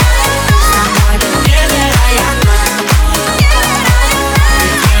 С тобой так невероятно.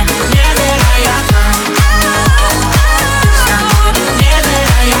 Ведь это невероятно. С тобой так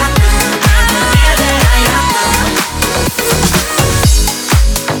невероятно. Это невероятно.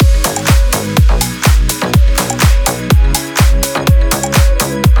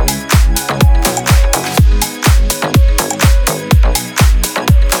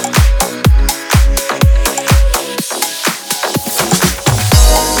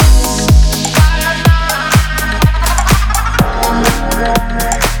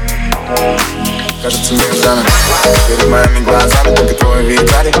 Кажется, мир заново перед моими глазами, только твой вид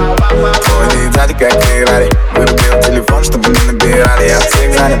сзади. Твой вид сзади, как Феррари. Вырубил телефон, чтобы не набирали. Я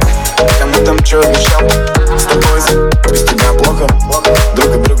всех занят, кому там чё обещал. С тобой без тебя плохо.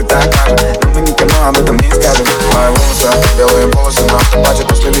 Друг от друга так важно, но мы никому об этом не скажем. Мои волосы, белые волосы на автомате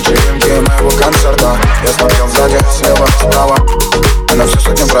после вечеринки моего концерта. Я смотрел сзади, слева, справа. Она все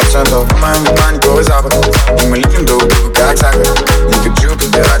 100%. В моем внимании твой запах, и мы летим друг другу как сахар. Не хочу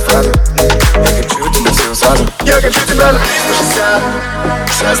подбирать фразы, я хочу тебя всего сразу. Я хочу тебя на 360.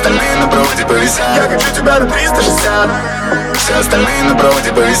 Все остальные на проводе повисят. Я хочу тебя на 360. Все остальные на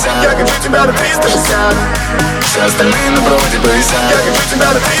проводе повисят. Я хочу тебя на 360. Все остальные на проводе повисят. Я хочу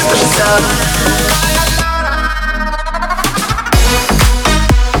тебя на 360.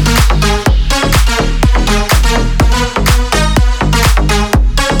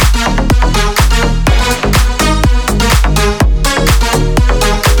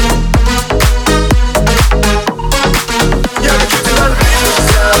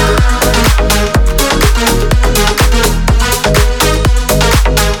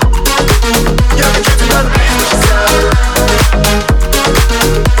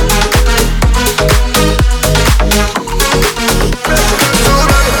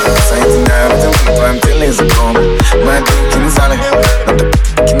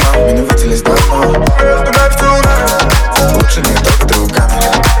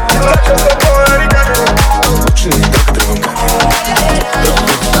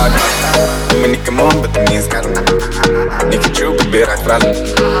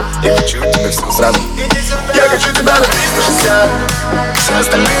 Я хочу тебя всего сразу. Я хочу тебя на 360. Все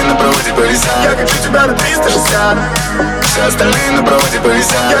остальные на проводе повисят. Я хочу тебя на 360. Все остальные на проводе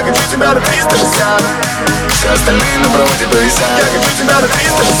повисят. Я хочу тебя на 360. Все остальные на проводе повисят. Я хочу тебя на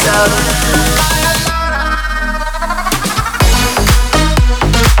 360.